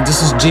and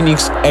this is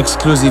Genix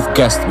exclusive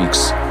guest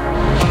mix.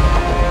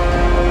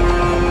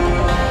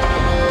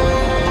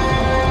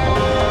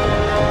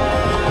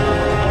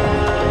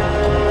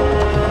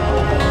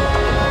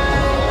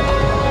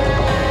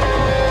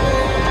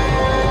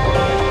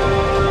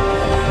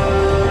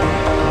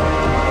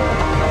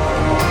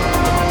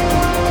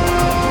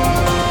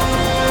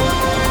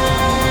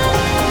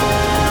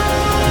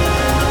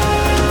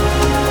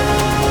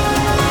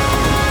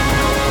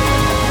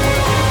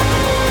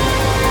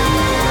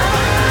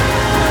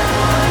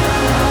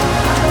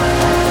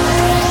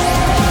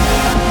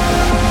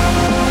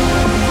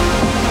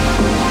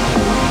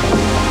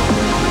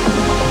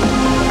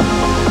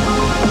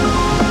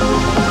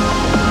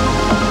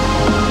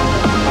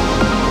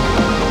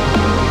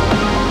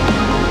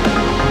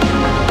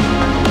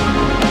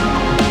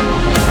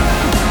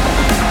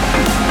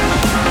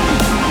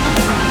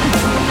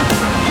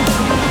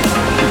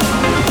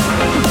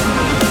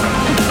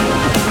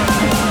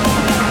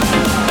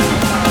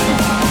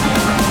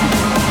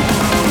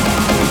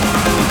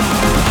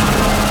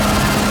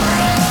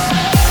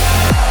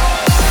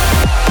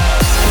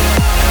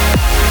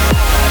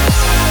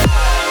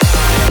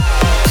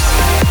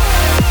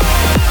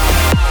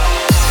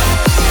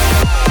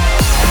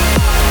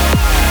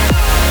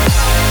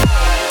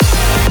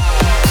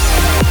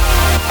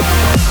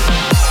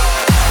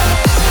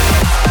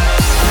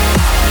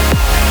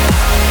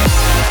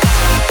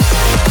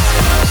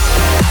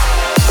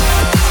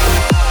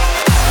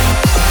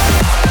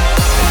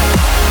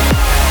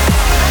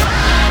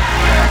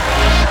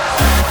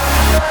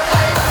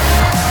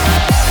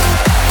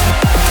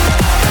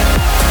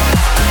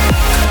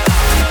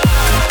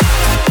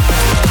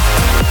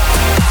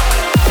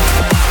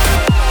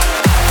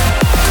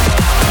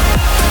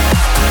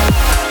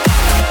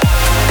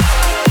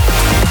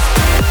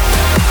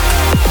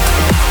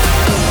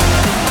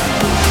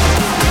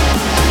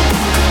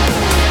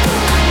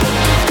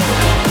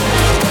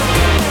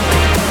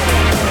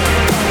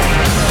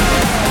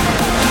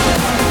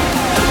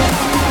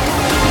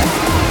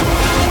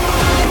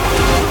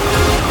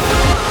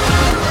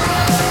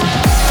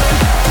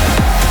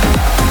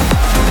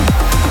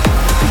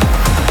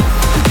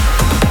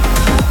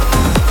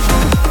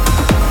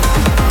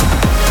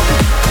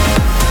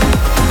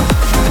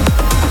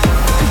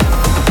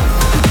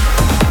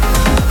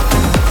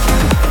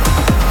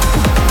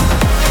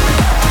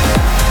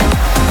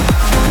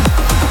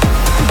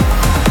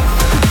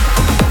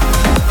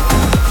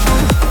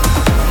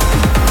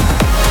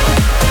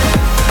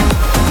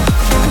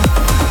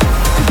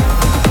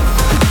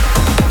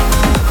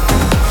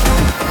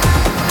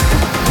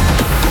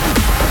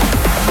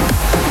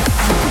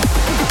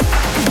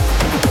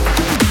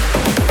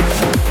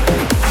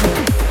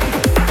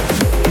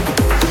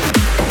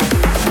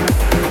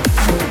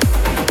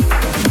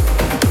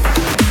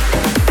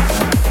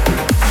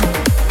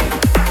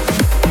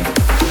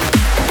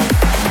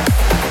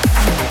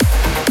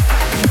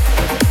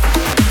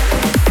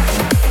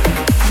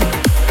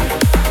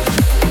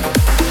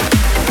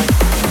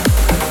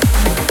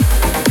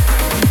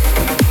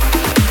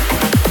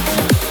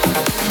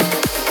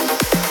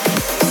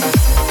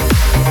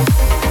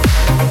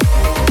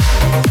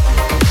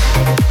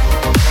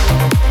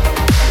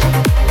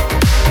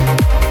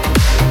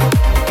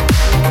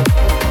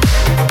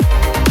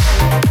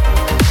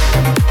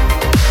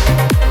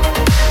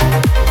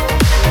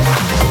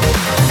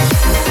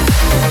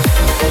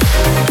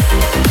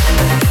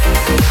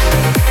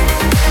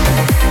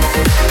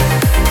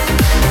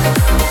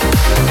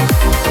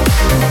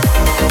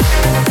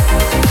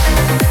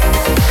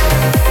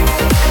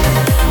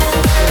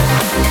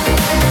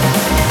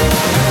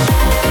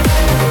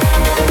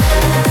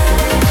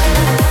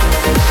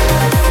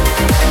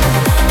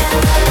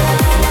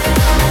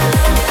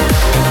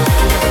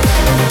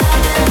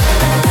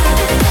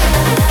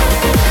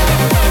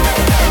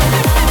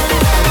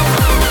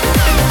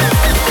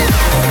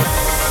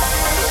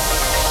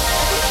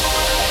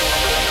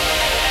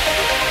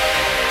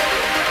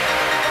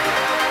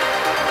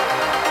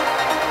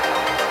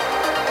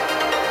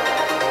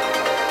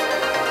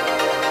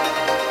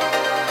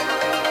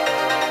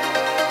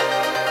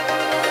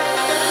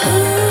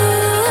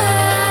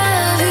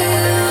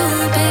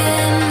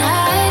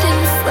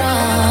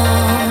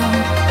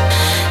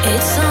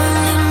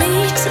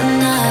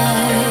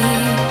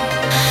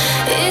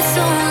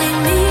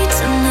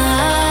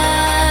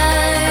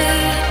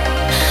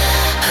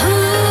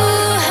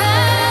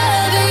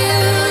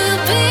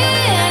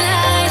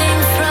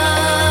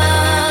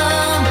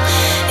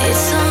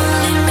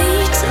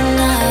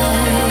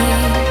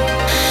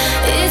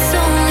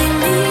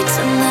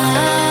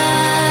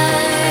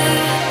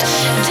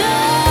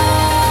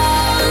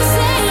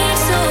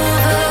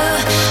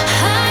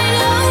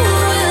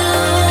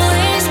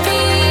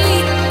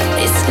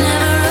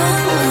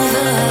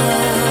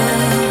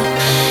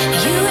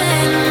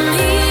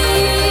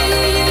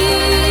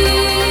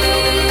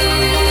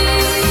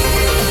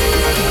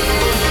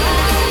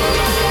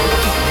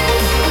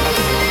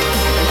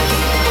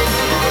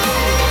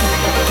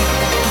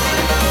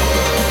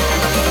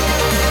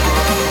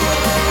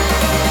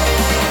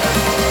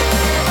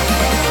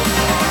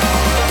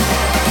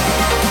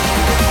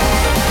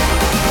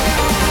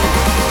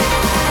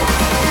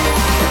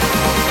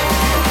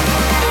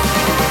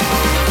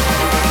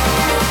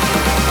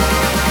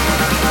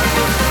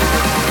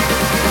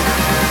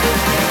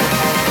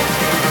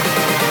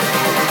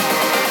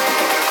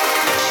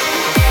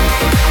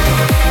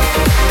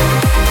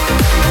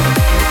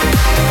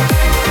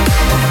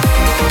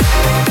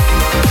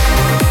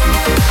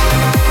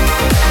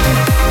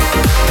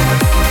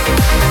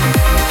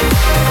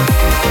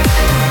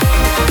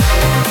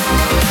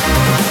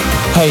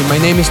 Hey, my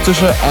name is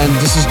Tusha and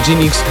this is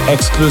Genix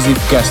exclusive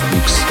guest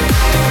mix.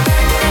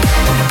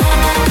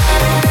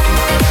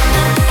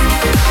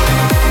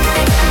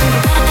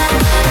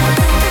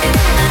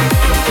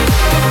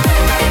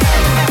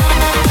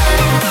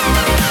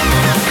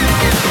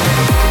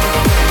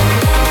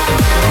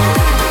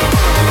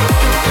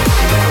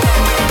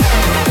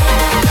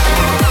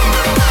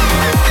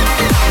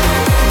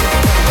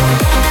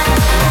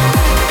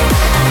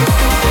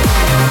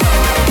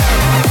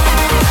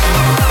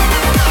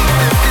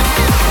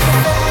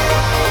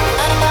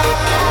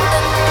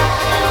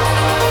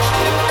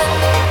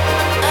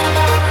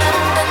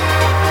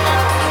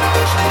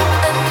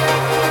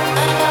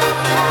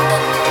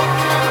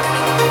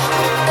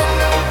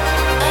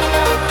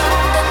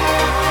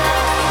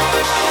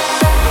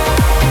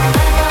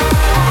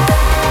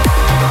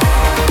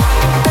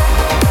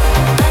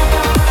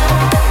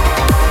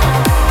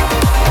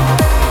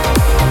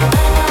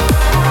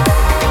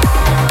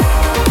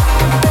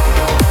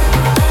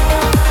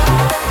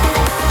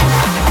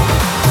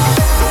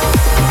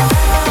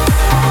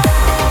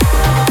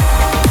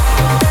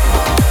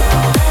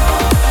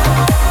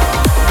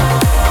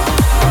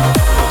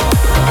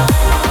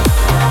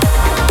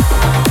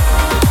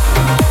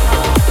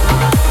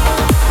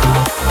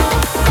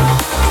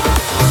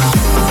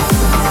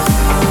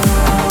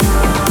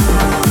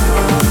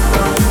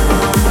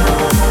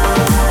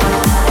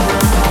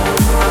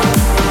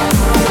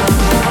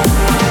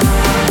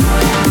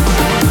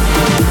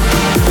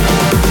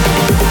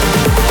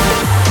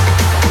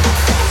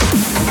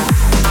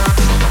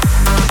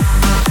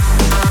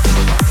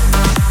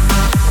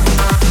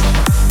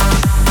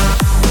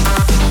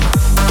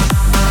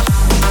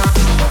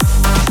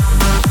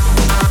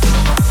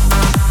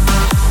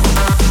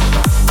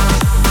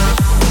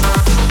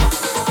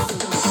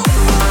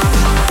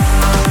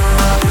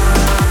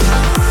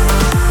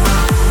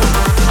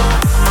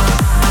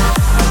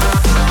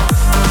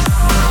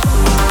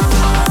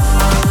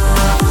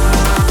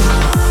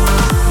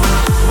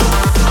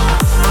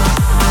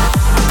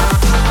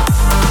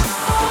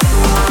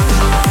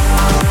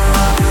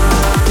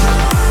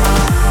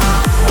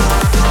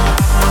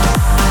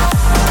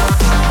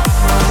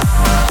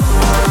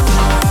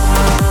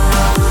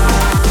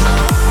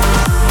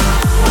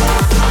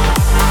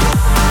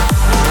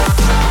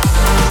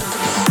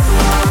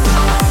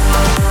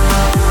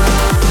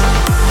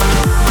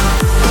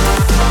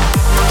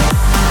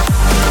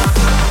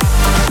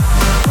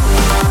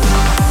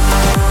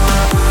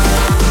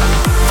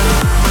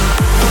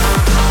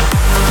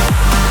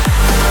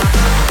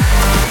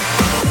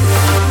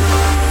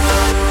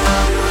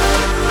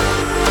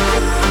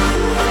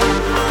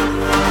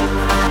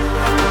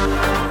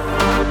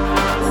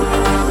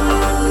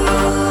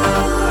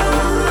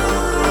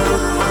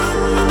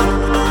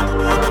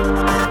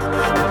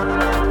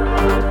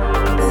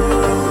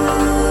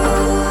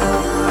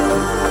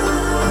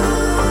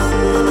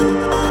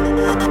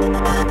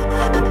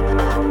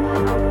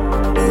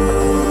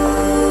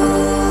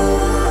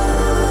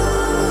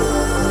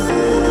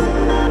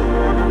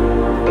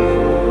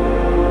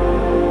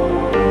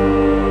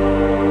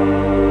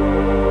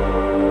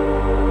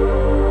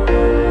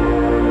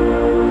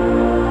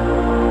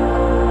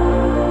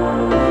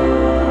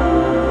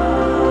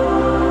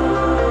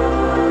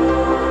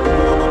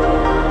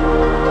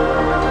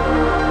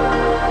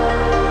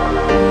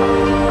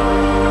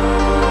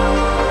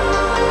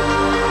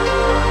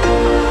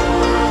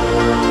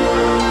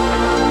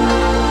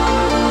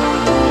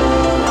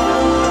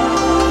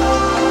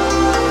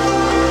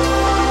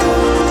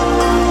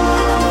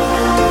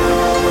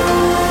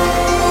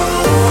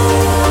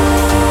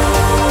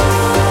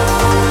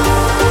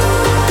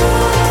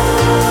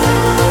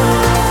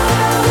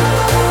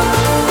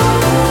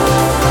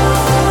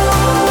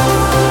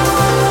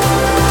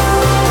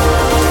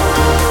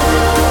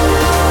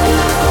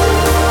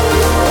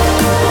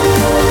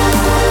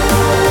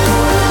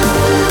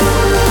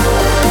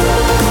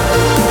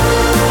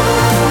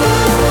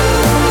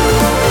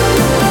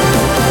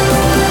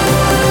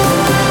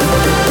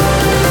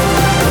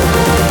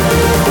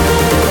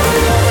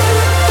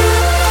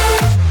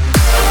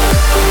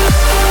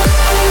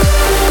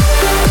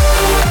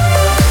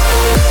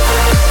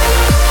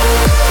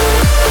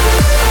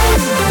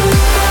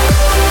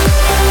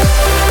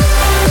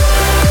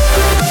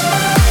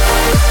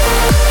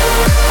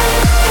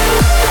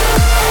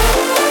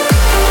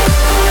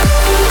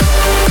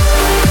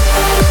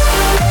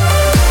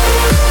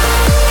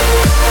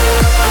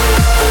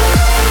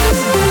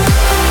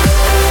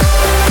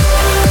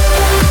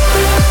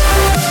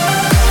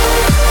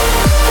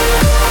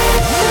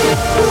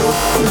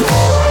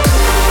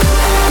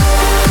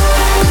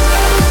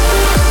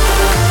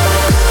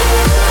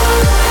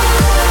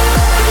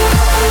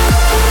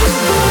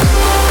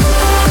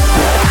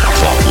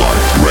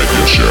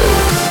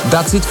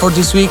 That's it for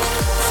this week.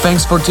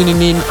 Thanks for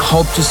tuning in.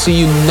 Hope to see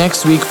you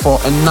next week for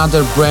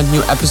another brand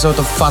new episode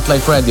of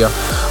Phatlive Radio.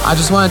 I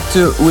just wanted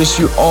to wish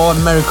you all a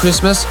Merry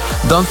Christmas.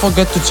 Don't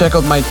forget to check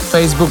out my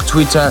Facebook,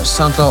 Twitter,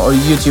 SoundCloud or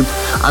YouTube.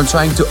 I'm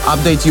trying to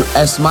update you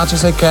as much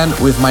as I can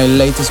with my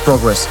latest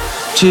progress.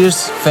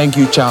 Cheers, thank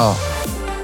you, ciao.